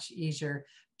much easier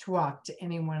to walk to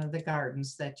any one of the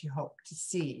gardens that you hope to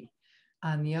see.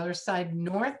 On the other side,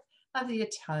 north of the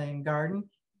Italian garden,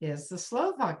 is the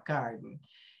Slovak garden.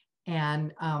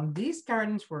 And these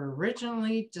gardens were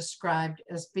originally described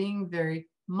as being very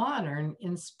modern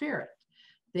in spirit.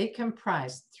 They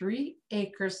comprised 3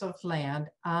 acres of land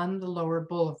on the lower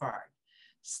boulevard.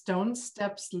 Stone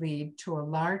steps lead to a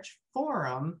large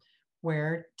forum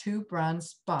where 2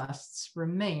 bronze busts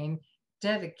remain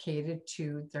dedicated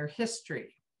to their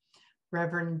history.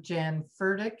 Reverend Jan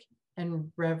Furtick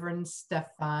and Reverend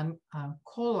Stefan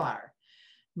Kolar.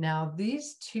 Now,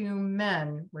 these 2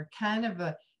 men were kind of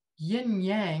a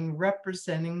yin-yang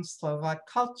representing Slovak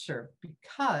culture,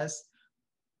 because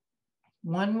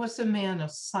one was a man of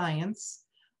science,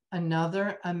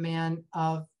 another a man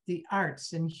of the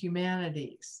arts and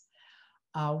humanities.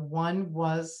 One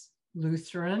was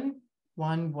Lutheran,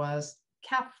 one was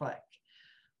Catholic,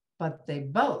 but they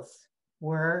both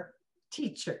were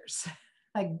teachers.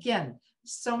 Again,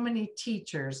 so many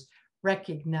teachers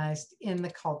recognized in the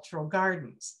cultural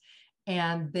gardens.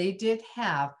 And they did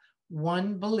have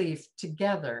one belief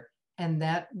together, and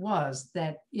that was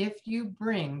that if you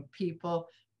bring people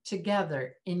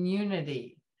together in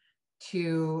unity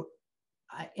to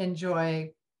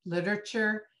enjoy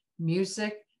literature,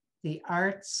 music, the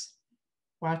arts,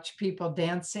 watch people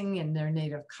dancing in their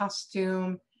native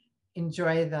costume,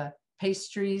 enjoy the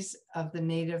pastries of the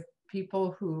native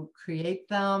people who create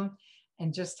them,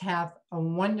 and just have a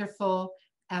wonderful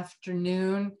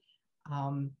afternoon,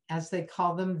 as they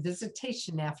call them,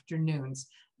 visitation afternoons.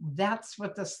 That's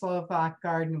what the Slovak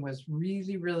Garden was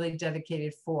really, really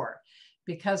dedicated for.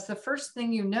 Because the first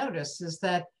thing you notice is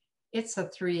that it's a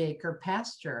 3-acre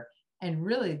pasture. And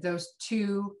really those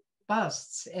 2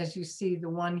 busts, as you see the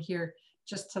one here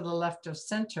just to the left of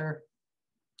center,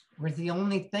 were the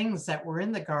only things that were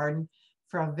in the garden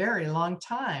for a very long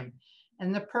time.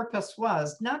 And the purpose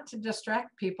was not to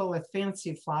distract people with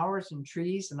fancy flowers and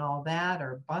trees and all that,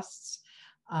 or busts.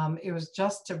 It was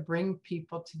just to bring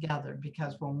people together,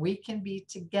 because when we can be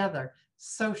together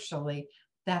socially,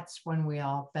 that's when we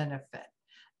all benefit.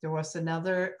 There was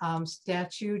another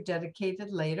statue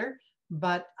dedicated later,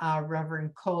 but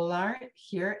Reverend Kolar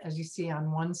here, as you see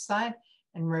on one side,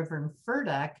 and Reverend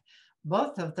Furtick,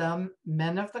 both of them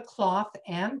men of the cloth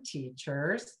and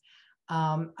teachers.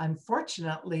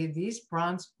 Unfortunately, these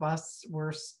bronze busts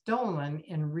were stolen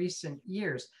in recent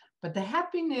years. But the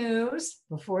happy news,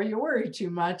 before you worry too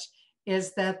much,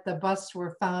 is that the busts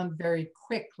were found very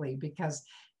quickly, because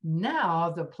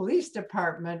now the police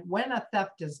department, when a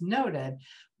theft is noted,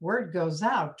 word goes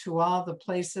out to all the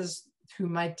places who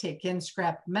might take in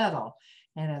scrap metal.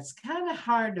 And it's kind of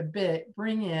hard to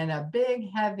bring in a big,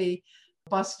 heavy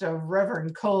bust of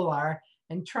Reverend Kolar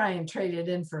and try and trade it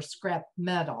in for scrap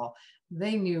metal.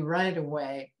 They knew right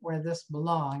away where this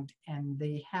belonged, and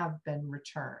they have been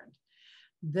returned.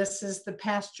 This is the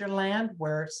pasture land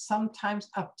where sometimes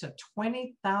up to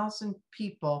 20,000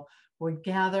 people would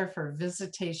gather for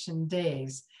visitation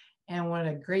days. And what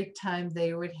a great time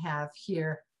they would have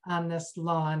here on this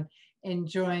lawn,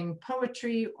 enjoying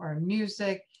poetry or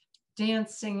music,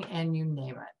 dancing, and you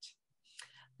name it.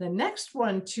 The next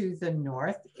one to the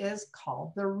north is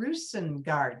called the Rusin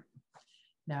Garden.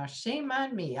 Now, shame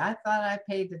on me. I thought I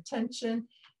paid attention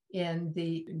in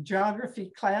the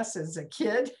geography class as a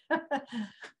kid.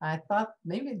 I thought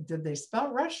maybe did they spell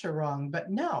Russia wrong, but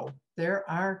no, there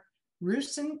are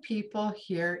Rusin people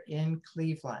here in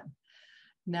Cleveland.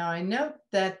 Now, I note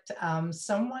that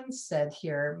someone said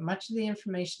here, much of the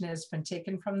information has been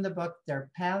taken from the book, Their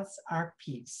Paths Are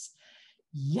Peace.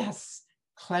 Yes,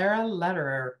 Clara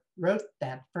Lederer wrote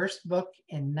that first book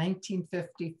in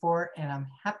 1954, and I'm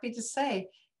happy to say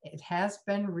it has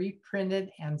been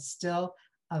reprinted and still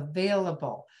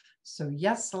available. So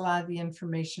yes, a lot of the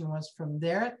information was from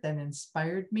there that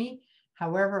inspired me.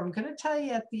 However, I'm going to tell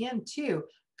you at the end too,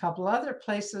 a couple other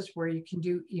places where you can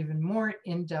do even more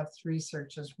in-depth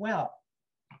research as well.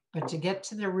 But to get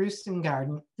to the Rusin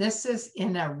Garden, this is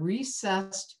in a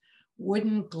recessed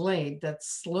wooden glade that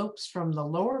slopes from the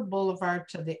lower boulevard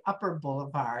to the upper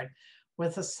boulevard,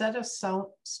 with a set of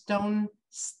stone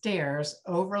stairs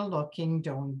overlooking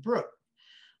Doan Brook.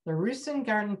 The Rusin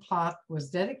Garden plot was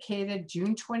dedicated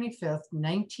June 25th,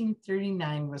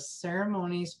 1939, with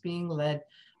ceremonies being led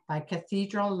by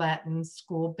Cathedral Latin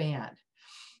School Band.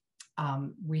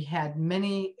 We had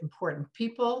many important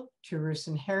people to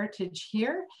Rusin heritage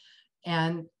here.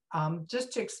 And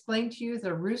just to explain to you, the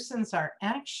Rusins are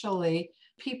actually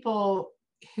people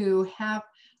who have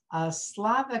a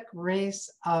Slavic race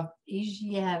of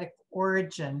Asiatic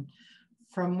origin,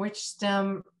 from which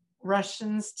stem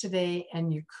Russians today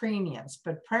and Ukrainians.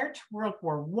 But prior to World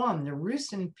War I, the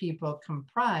Rusin people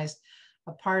comprised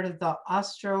a part of the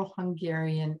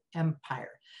Austro-Hungarian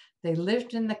Empire. They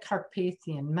lived in the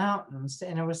Carpathian Mountains,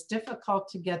 and it was difficult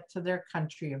to get to their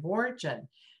country of origin.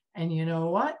 And you know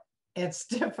what? It's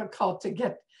difficult to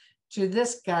get to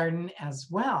this garden as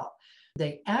well.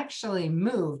 They actually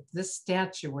moved this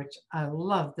statue, which I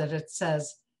love that it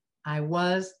says, I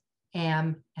was,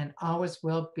 am, and always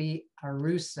will be a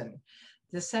Rusin.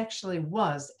 This actually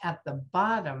was at the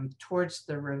bottom towards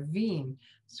the ravine,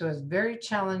 so it's very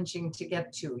challenging to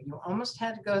get to. You almost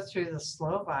had to go through the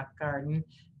Slovak garden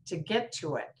to get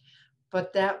to it,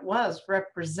 but that was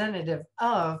representative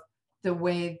of the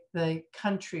way the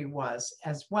country was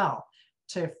as well.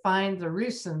 To find the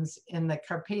Rusins in the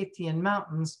Carpathian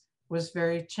Mountains was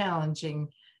very challenging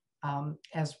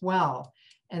as well.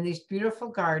 And these beautiful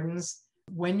gardens,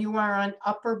 when you are on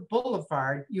Upper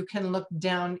Boulevard, you can look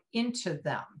down into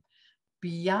them.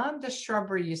 Beyond the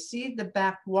shrubbery, you see the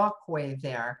back walkway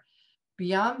there.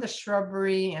 Beyond the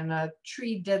shrubbery and a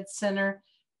tree dead center,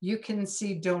 you can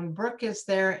see Doan Brook is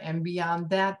there, and beyond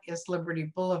that is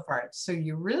Liberty Boulevard. So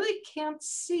you really can't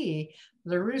see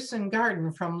the Rusin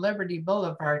Garden from Liberty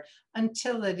Boulevard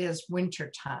until it is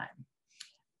wintertime.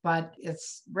 But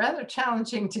it's rather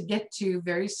challenging to get to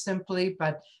very simply,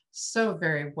 but so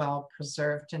very well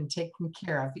preserved and taken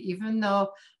care of, even though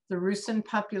the Rusin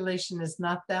population is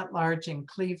not that large in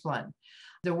Cleveland.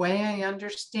 The way I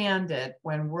understand it,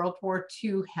 when World War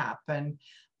II happened,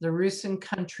 the Rusin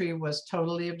country was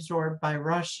totally absorbed by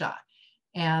Russia,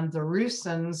 and the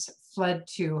Rusins fled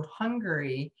to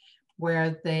Hungary,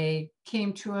 where they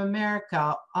came to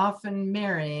America, often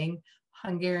marrying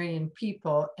Hungarian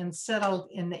people, and settled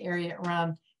in the area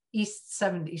around East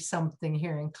 70 something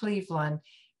here in Cleveland,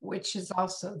 which is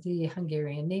also the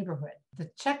Hungarian neighborhood.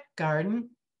 The Czech garden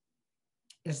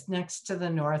is next to the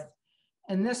north,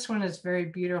 and this one is very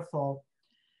beautiful.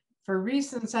 For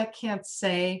reasons I can't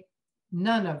say,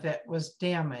 none of it was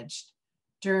damaged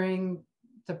during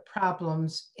the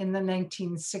problems in the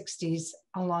 1960s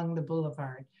along the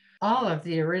boulevard. All of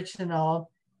the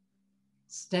original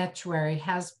statuary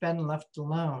has been left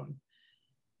alone.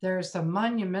 There's a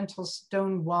monumental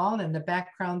stone wall in the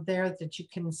background there that you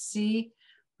can see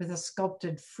with a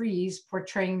sculpted frieze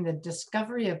portraying the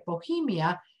discovery of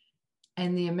Bohemia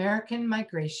and the American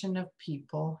migration of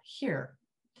people here.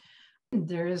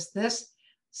 There is this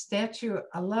statue.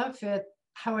 I love it,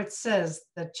 how it says,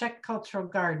 the Czech Cultural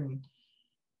Garden,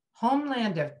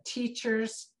 homeland of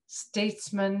teachers,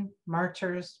 statesmen,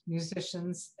 martyrs,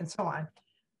 musicians, and so on.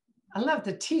 I love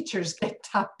the teachers get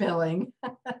top billing.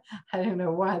 I don't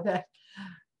know why that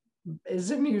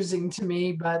is amusing to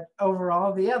me, but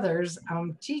overall the others,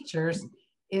 teachers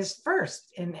is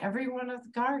first in every one of the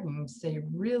gardens. They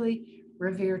really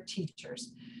revere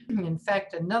teachers. In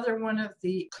fact, another one of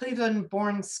the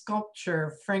Cleveland-born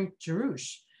sculptor, Frank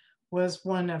Jarush, was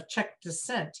one of Czech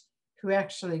descent who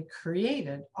actually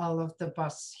created all of the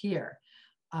busts here.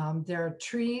 There are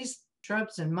trees,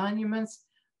 shrubs, and monuments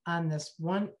on this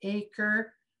 1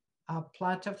 acre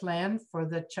plot of land for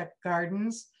the Czech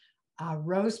gardens.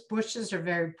 Rose bushes are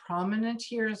very prominent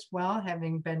here as well,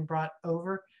 having been brought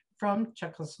over from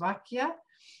Czechoslovakia.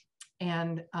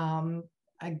 And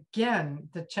again,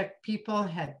 the Czech people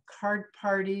had card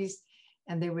parties,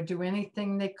 and they would do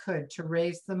anything they could to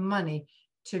raise the money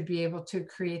to be able to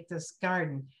create this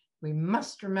garden. We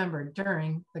must remember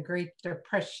during the Great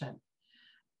Depression,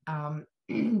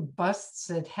 busts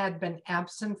that had been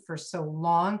absent for so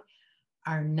long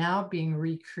are now being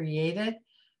recreated.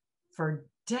 For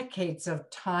decades of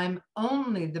time,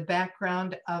 only the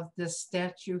background of this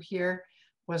statue here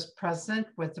was present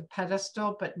with the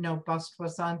pedestal, but no bust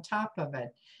was on top of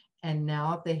it. And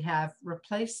now they have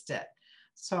replaced it.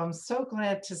 So I'm so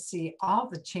glad to see all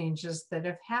the changes that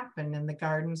have happened in the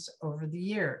gardens over the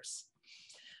years.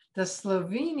 The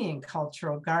Slovenian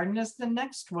Cultural Garden is the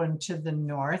next one to the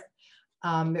north.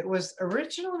 It was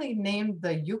originally named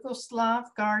the Yugoslav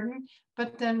Garden,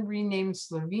 but then renamed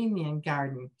Slovenian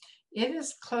Garden. It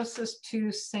is closest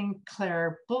to St.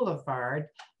 Clair Boulevard,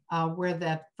 where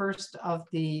that first of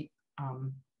the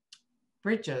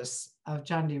bridges of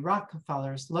John D.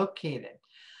 Rockefeller is located.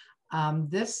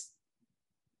 This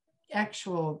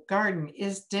actual garden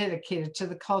is dedicated to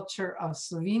the culture of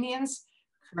Slovenians,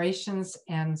 Croatians,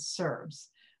 and Serbs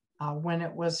when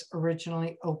it was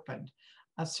originally opened.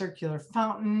 A circular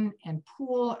fountain and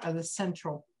pool are the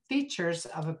central features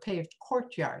of a paved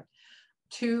courtyard.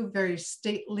 2 very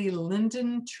stately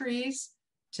linden trees,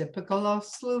 typical of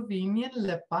Slovenian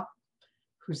lipa,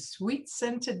 whose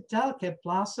sweet-scented delicate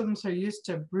blossoms are used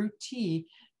to brew tea,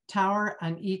 tower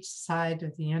on each side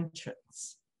of the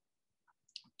entrance.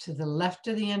 To the left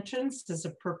of the entrance is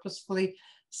a purposefully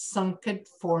sunken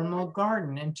formal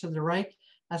garden, and to the right,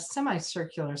 a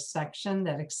semicircular section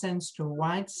that extends to a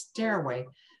wide stairway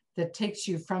that takes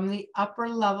you from the upper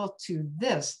level to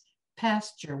this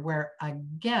pasture, where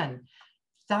again,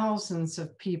 thousands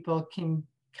of people can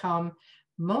come,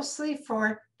 mostly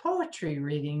for poetry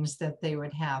readings that they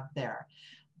would have there.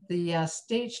 The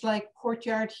stage-like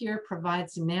courtyard here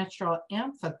provides a natural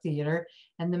amphitheater,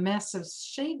 and the massive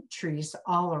shade trees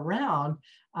all around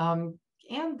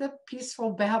and the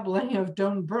peaceful babbling of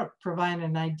Doan Brook provide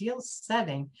an ideal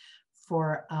setting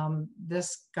for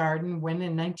this garden when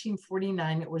in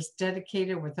 1949 it was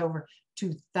dedicated with over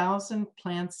 2,000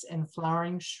 plants and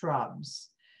flowering shrubs.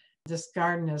 This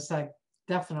garden is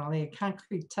definitely a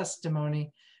concrete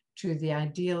testimony to the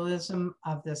idealism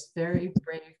of this very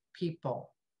brave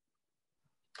people.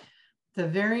 The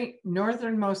very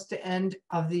northernmost end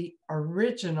of the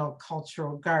original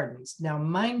cultural gardens. Now,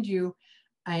 mind you,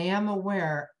 I am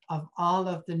aware of all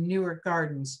of the newer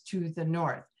gardens to the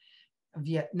north.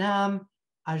 Vietnam,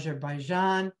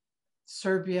 Azerbaijan,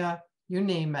 Serbia, you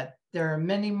name it. There are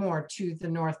many more to the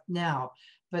north now,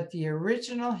 but the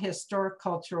original historic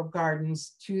cultural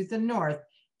gardens to the north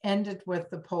ended with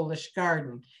the Polish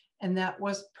garden. And that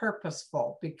was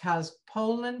purposeful because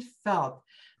Poland felt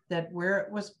that where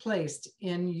it was placed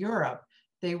in Europe,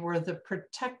 they were the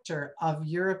protector of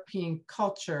European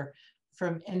culture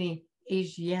from any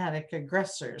Asiatic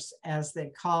aggressors, as they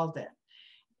called it.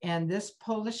 And this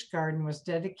Polish garden was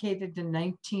dedicated in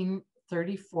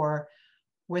 1934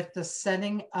 with the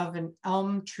setting of an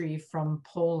elm tree from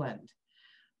Poland.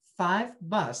 5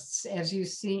 busts, as you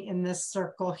see in this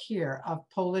circle here, of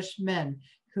Polish men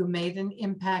who made an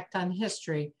impact on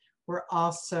history were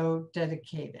also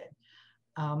dedicated.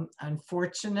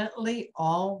 Unfortunately,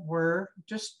 all were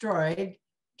destroyed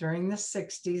during the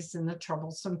 60s in the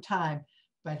troublesome time,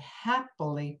 but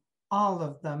happily, all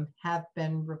of them have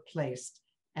been replaced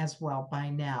as well by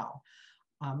now.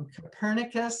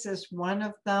 Copernicus is one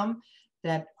of them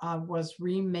that was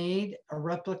remade, a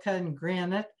replica in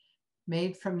granite,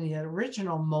 made from the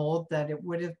original mold that it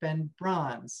would have been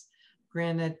bronze.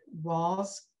 Granite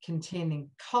walls containing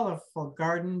colorful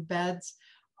garden beds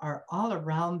are all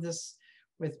around this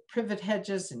with privet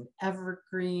hedges and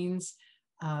evergreens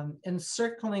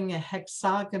encircling a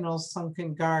hexagonal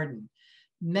sunken garden.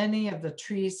 Many of the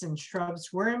trees and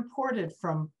shrubs were imported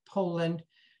from Poland,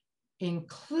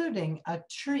 including a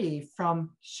tree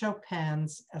from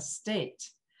Chopin's estate.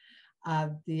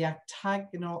 The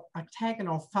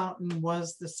octagonal fountain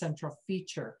was the central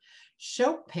feature.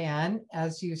 Chopin,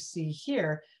 as you see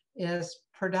here, is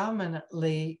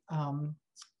predominantly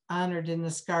honored in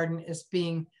this garden as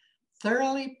being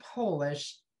thoroughly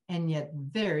Polish and yet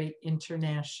very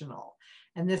international.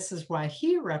 And this is why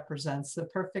he represents the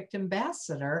perfect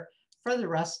ambassador for the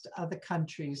rest of the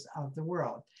countries of the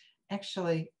world.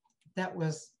 Actually, that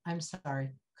was, I'm sorry,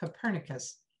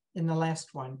 Copernicus in the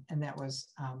last one. And that was,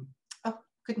 oh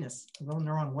goodness, I'm going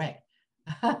the wrong way.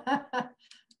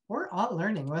 We're all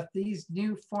learning with these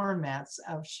new formats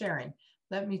of sharing.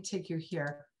 Let me take you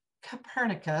here.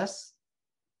 Copernicus,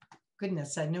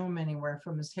 goodness, I know him anywhere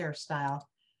from his hairstyle.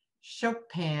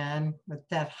 Chopin with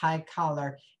that high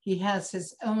collar. He has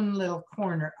his own little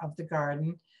corner of the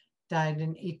garden, died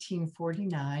in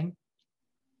 1849.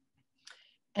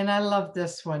 And I love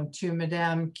this one too,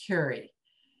 Madame Curie.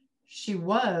 She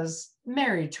was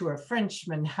married to a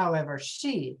Frenchman, however,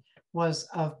 she was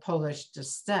of Polish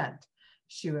descent.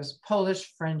 She was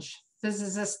Polish-French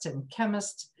physicist and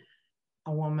chemist,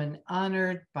 a woman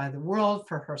honored by the world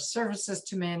for her services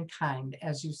to mankind,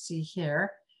 as you see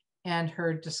here, and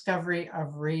her discovery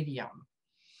of radium.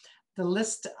 The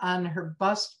list on her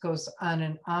bust goes on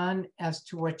and on as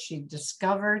to what she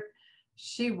discovered.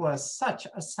 She was such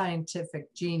a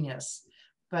scientific genius,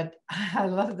 but I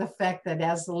love the fact that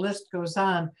as the list goes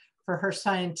on for her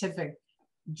scientific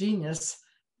genius,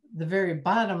 the very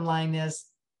bottom line is,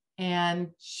 and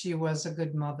she was a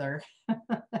good mother.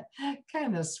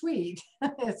 Kind of sweet.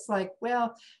 It's like,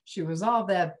 well, she was all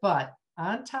that, but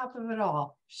on top of it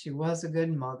all, she was a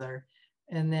good mother.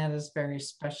 And that is very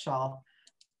special.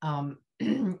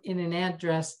 In an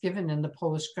address given in the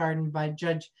Polish garden by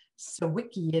Judge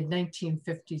Sawicki in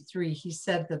 1953, he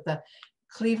said that the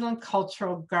Cleveland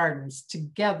Cultural Gardens,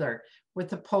 together with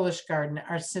the Polish garden,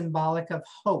 are symbolic of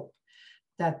hope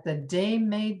that the day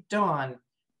may dawn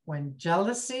when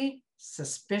jealousy,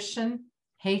 suspicion,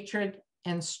 hatred,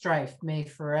 and strife may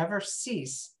forever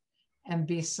cease and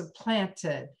be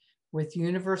supplanted with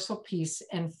universal peace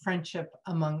and friendship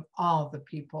among all the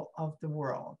people of the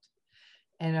world.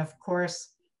 And of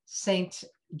course, Saint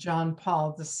John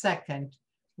Paul II,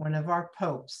 one of our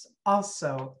popes,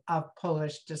 also of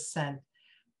Polish descent,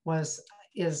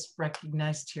 is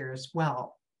recognized here as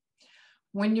well.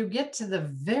 When you get to the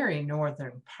very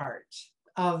northern part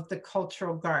of the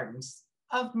cultural gardens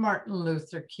of Martin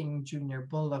Luther King Jr.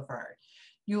 Boulevard,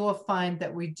 you will find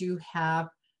that we do have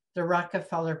the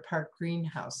Rockefeller Park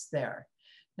greenhouse there.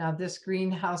 Now, this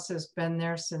greenhouse has been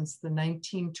there since the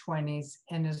 1920s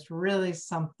and is really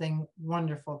something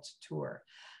wonderful to tour.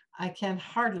 I can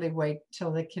hardly wait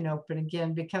till it can open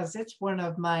again because it's one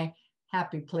of my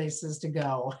happy places to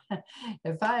go.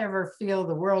 If I ever feel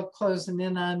the world closing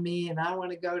in on me and I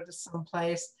want to go to some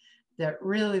place that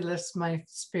really lifts my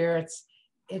spirits,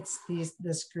 it's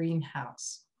this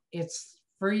greenhouse. It's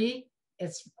free.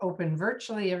 It's open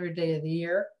virtually every day of the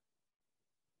year.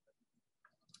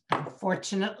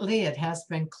 Unfortunately, it has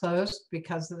been closed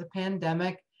because of the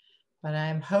pandemic, but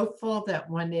I'm hopeful that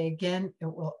one day again it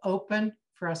will open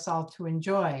for us all to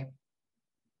enjoy.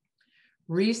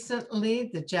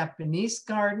 Recently, the Japanese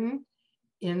garden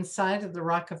inside of the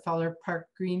Rockefeller Park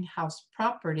greenhouse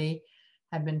property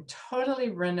had been totally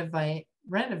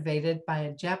renovated by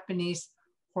a Japanese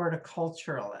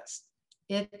horticulturalist.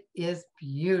 It is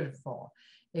beautiful.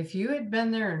 If you had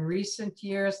been there in recent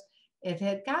years, it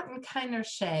had gotten kind of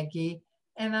shaggy,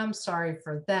 and I'm sorry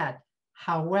for that.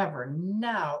 However,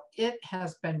 now it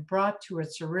has been brought to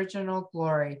its original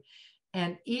glory,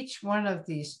 and each one of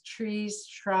these trees,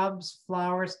 shrubs,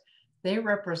 flowers, they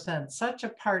represent such a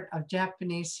part of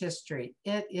Japanese history.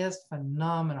 It is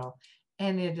phenomenal,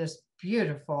 and it is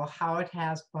beautiful how it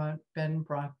has been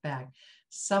brought back.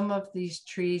 Some of these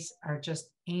trees are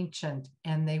just ancient,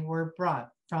 and they were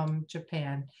brought from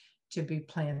Japan to be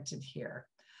planted here.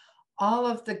 All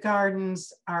of the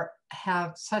gardens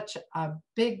have such a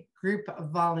big group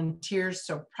of volunteers,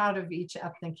 so proud of each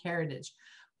ethnic heritage.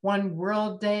 One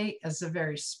World Day is a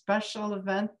very special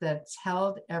event that's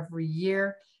held every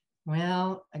year.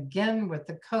 Well, again, with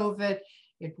the COVID,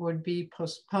 it would be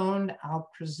postponed. I'll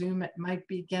presume it might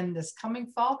be again this coming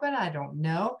fall, but I don't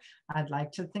know. I'd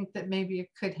like to think that maybe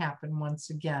it could happen once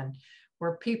again,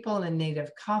 where people in native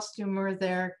costume are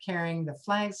there carrying the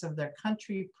flags of their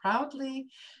country proudly.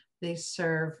 They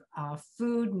serve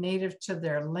food native to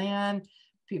their land.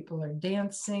 People are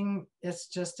dancing. It's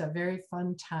just a very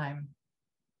fun time.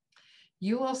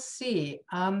 You will see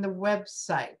on the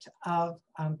website of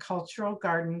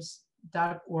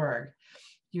culturalgardens.org,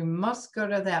 you must go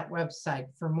to that website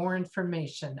for more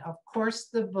information. Of course,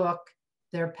 the book,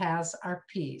 Their Paths Are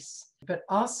Peace, but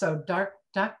also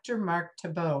Dr. Mark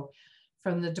Thibault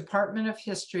from the Department of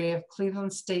History of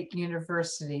Cleveland State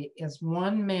University is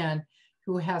one man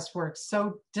who has worked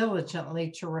so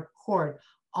diligently to record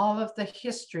all of the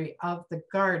history of the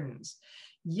gardens.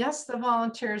 Yes, the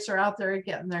volunteers are out there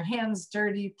getting their hands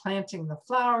dirty, planting the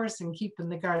flowers and keeping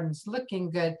the gardens looking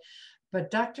good.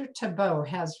 But Dr. Thibault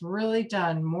has really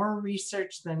done more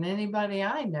research than anybody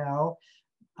I know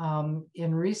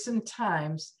in recent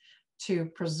times to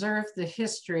preserve the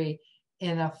history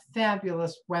in a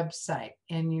fabulous website.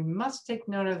 And you must take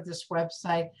note of this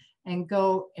website and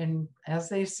go and, as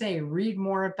they say, read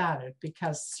more about it,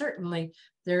 because certainly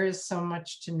there is so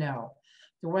much to know.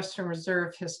 The Western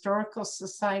Reserve Historical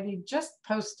Society just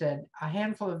posted a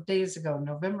handful of days ago,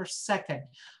 November 2nd,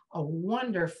 a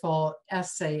wonderful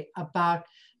essay about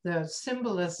the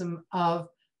symbolism of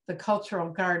the cultural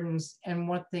gardens and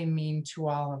what they mean to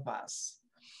all of us.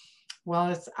 Well,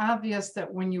 it's obvious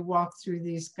that when you walk through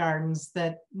these gardens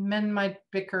that men might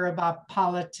bicker about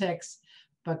politics,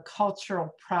 but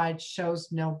cultural pride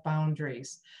shows no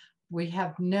boundaries. We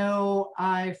have no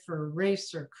eye for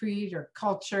race or creed or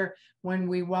culture when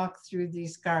we walk through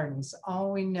these gardens.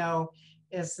 All we know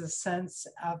is the sense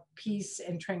of peace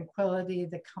and tranquility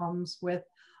that comes with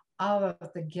all of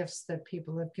the gifts that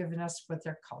people have given us with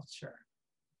their culture.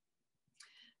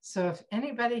 So if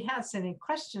anybody has any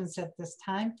questions at this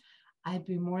time, I'd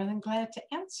be more than glad to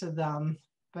answer them.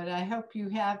 But I hope you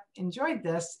have enjoyed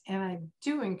this, and I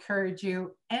do encourage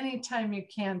you anytime you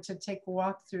can to take a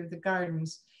walk through the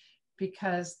gardens,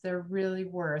 because they're really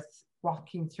worth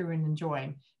walking through and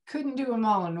enjoying. Couldn't do them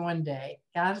all in one day.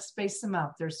 Gotta space them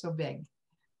out, they're so big.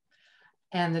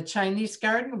 And the Chinese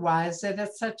garden, why is it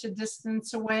at such a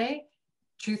distance away?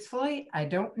 Truthfully, I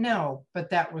don't know, but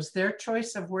that was their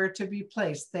choice of where to be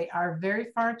placed. They are very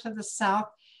far to the south,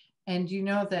 and you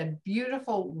know that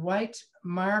beautiful white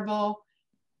marble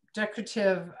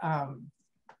decorative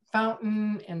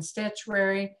fountain and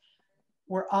statuary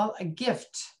were all a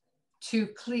gift to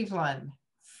Cleveland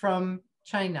from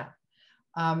China.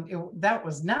 That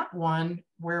was not one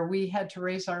where we had to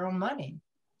raise our own money.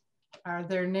 Are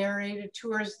there narrated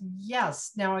tours?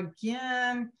 Yes. Now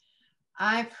again,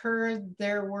 I've heard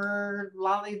there were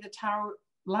Lolly the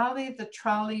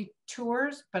Trolley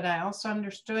tours, but I also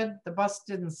understood the bus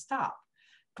didn't stop.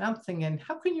 And I'm thinking,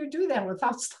 how can you do that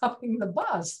without stopping the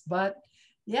bus? But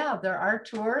yeah, there are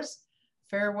tours.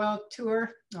 farewell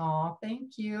tour. Oh,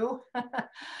 thank you.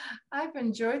 I've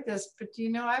enjoyed this, but you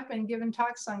know, I've been giving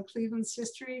talks on Cleveland's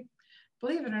history,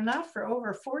 believe it or not, for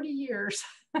over 40 years.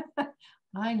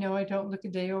 I know I don't look a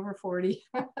day over 40.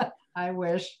 I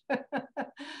wish.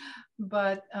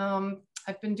 But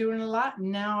I've been doing a lot,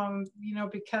 and now I'm, you know,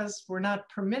 because we're not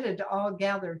permitted to all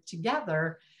gather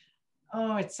together.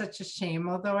 Oh, it's such a shame,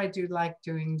 although I do like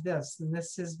doing this, and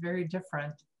this is very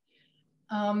different.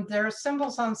 There are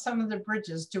symbols on some of the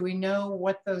bridges. Do we know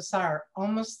what those are?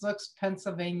 Almost looks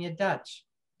Pennsylvania Dutch.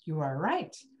 You are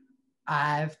right.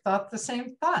 I've thought the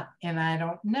same thought, and I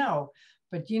don't know.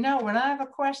 But you know, when I have a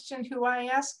question, who I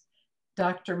ask?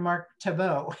 Dr. Mark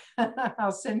Tabot.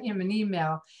 I'll send him an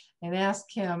email and ask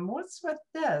him, what's with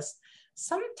this?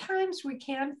 Sometimes we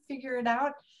can figure it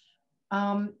out.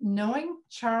 Knowing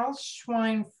Charles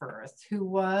Schweinfurth, who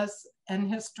was an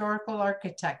historical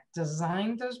architect,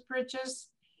 designed those bridges,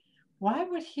 why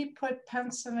would he put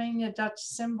Pennsylvania Dutch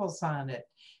symbols on it?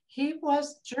 He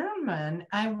was German.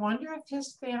 I wonder if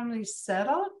his family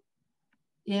settled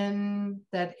in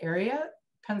that area,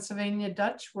 Pennsylvania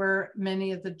Dutch, where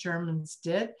many of the Germans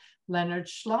did. Leonard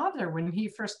Schlother, when he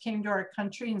first came to our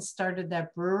country and started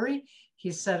that brewery,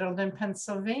 he settled in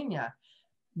Pennsylvania.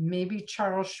 Maybe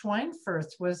Charles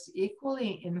Schweinfurth was equally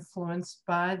influenced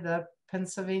by the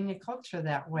Pennsylvania culture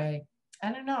that way.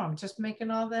 I don't know, I'm just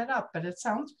making all that up, but it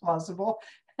sounds plausible.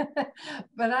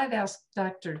 But I'd ask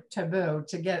Dr. Tabot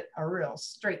to get a real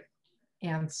straight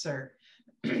answer.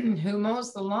 Who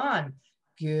mows the lawn?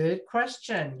 Good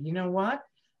question. You know what?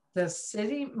 The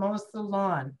city mows the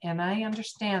lawn, and I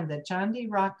understand that John D.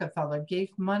 Rockefeller gave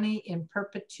money in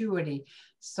perpetuity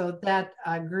so that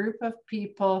a group of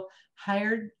people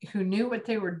hired who knew what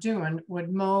they were doing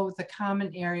would mow the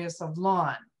common areas of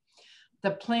lawn.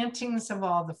 The plantings of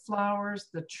all the flowers,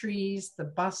 the trees, the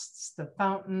busts, the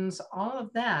fountains, all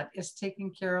of that is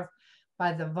taken care of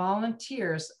by the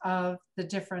volunteers of the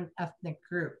different ethnic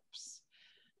groups.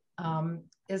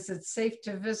 Is it safe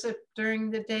to visit during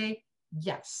the day?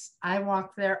 Yes, I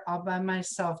walk there all by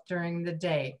myself during the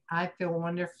day. I feel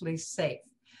wonderfully safe.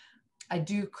 I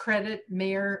do credit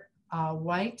Mayor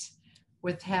White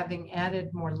with having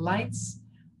added more lights,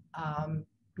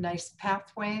 nice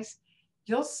pathways.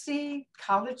 You'll see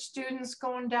college students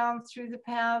going down through the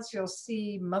paths. You'll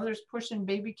see mothers pushing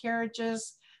baby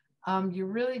carriages. You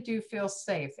really do feel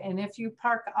safe. And if you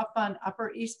park up on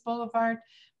Upper East Boulevard,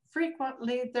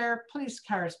 frequently there are police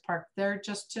cars parked there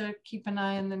just to keep an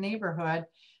eye on the neighborhood.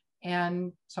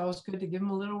 And it's always good to give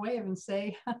them a little wave and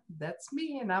say, that's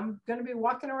me, and I'm going to be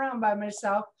walking around by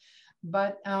myself.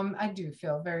 But I do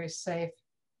feel very safe.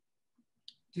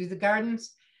 Do the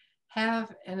gardens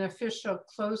have an official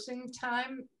closing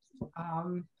time?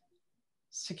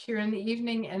 Secure in the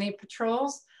evening, any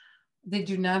patrols? They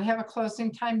do not have a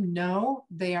closing time. No,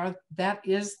 they are. That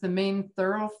is the main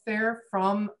thoroughfare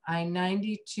from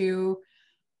I-90 to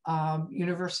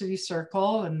University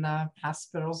Circle and the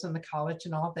hospitals and the college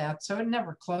and all that. So it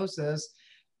never closes.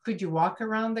 Could you walk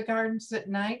around the gardens at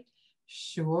night?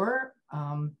 Sure.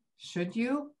 Should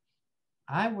you?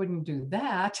 I wouldn't do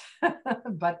that,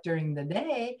 but during the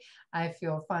day, I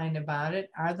feel fine about it.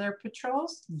 Are there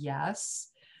patrols?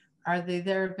 Yes. Are they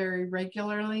there very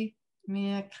regularly?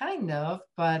 Yeah, kind of,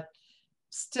 but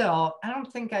still, I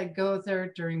don't think I'd go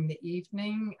there during the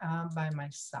evening by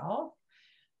myself.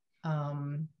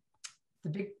 The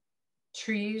big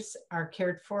trees are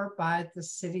cared for by the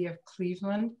city of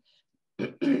Cleveland.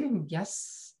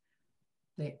 Yes,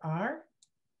 they are.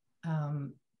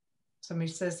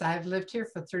 Somebody says, I've lived here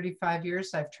for 35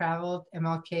 years. I've traveled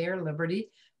MLK or Liberty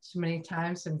so many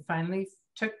times and finally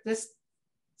took this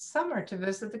summer to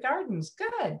visit the gardens.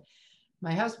 Good.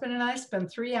 My husband and I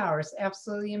spent 3 hours.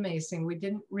 Absolutely amazing. We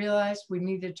didn't realize we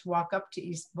needed to walk up to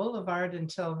East Boulevard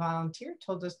until a volunteer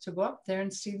told us to go up there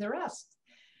and see the rest.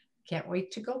 Can't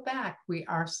wait to go back. We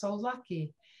are so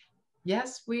lucky.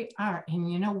 Yes, we are.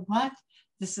 And you know what?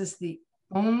 This is the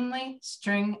only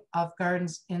string of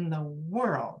gardens in the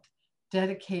world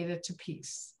dedicated to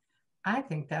peace. I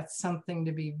think that's something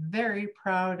to be very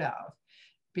proud of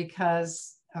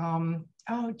because,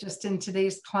 just in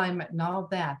today's climate and all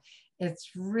that,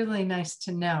 it's really nice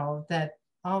to know that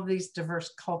all these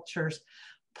diverse cultures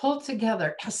pulled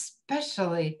together,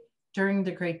 especially during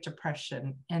the Great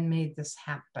Depression, and made this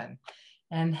happen.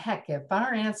 And heck, if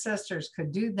our ancestors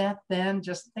could do that then,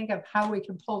 just think of how we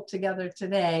can pull together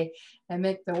today and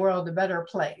make the world a better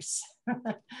place.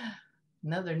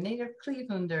 Another native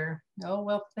Clevelander. Oh,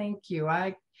 well, thank you.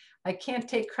 I can't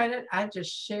take credit. I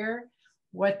just share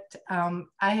what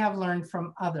I have learned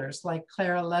from others, like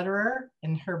Clara Lederer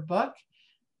in her book.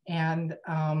 And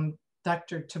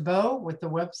Dr. Thibault with the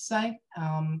website.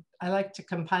 I like to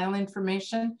compile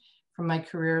information from my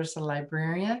career as a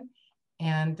librarian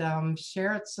and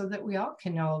share it so that we all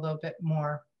can know a little bit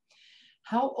more.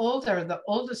 How old are the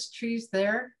oldest trees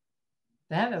there?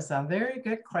 That is a very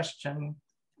good question.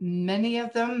 Many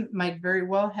of them might very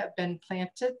well have been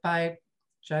planted by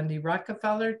John D.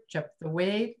 Rockefeller, Jephthah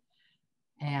Wade,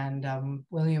 and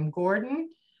William Gordon,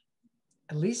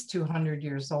 at least 200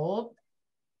 years old.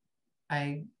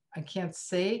 I can't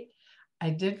say. I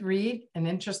did read an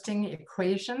interesting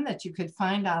equation that you could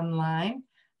find online.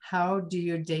 How do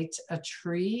you date a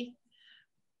tree?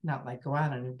 Not like go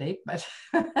out on a date, but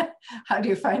how do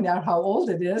you find out how old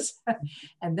it is?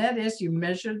 And that is you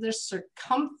measure the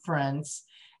circumference,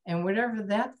 and whatever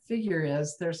that figure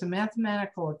is, there's a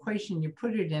mathematical equation you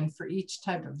put it in for each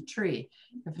type of tree.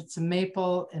 If it's a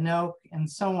maple, an oak, and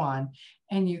so on.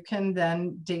 And you can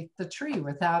then date the tree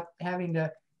without having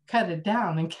to cut it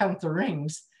down and count the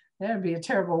rings. That would be a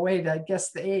terrible way to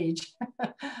guess the age.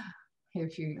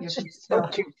 if you so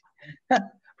cute.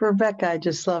 Rebecca, I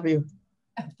just love you.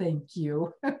 Thank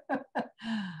you.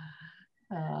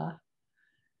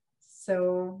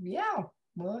 So yeah,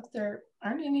 well, if there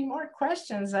aren't any more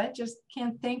questions, I just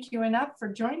can't thank you enough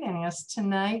for joining us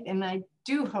tonight. And I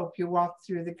do hope you walk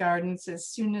through the gardens as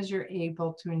soon as you're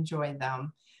able to enjoy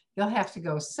them. You'll have to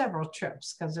go several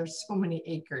trips because there's so many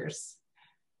acres.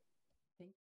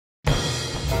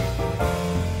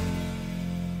 Thank you.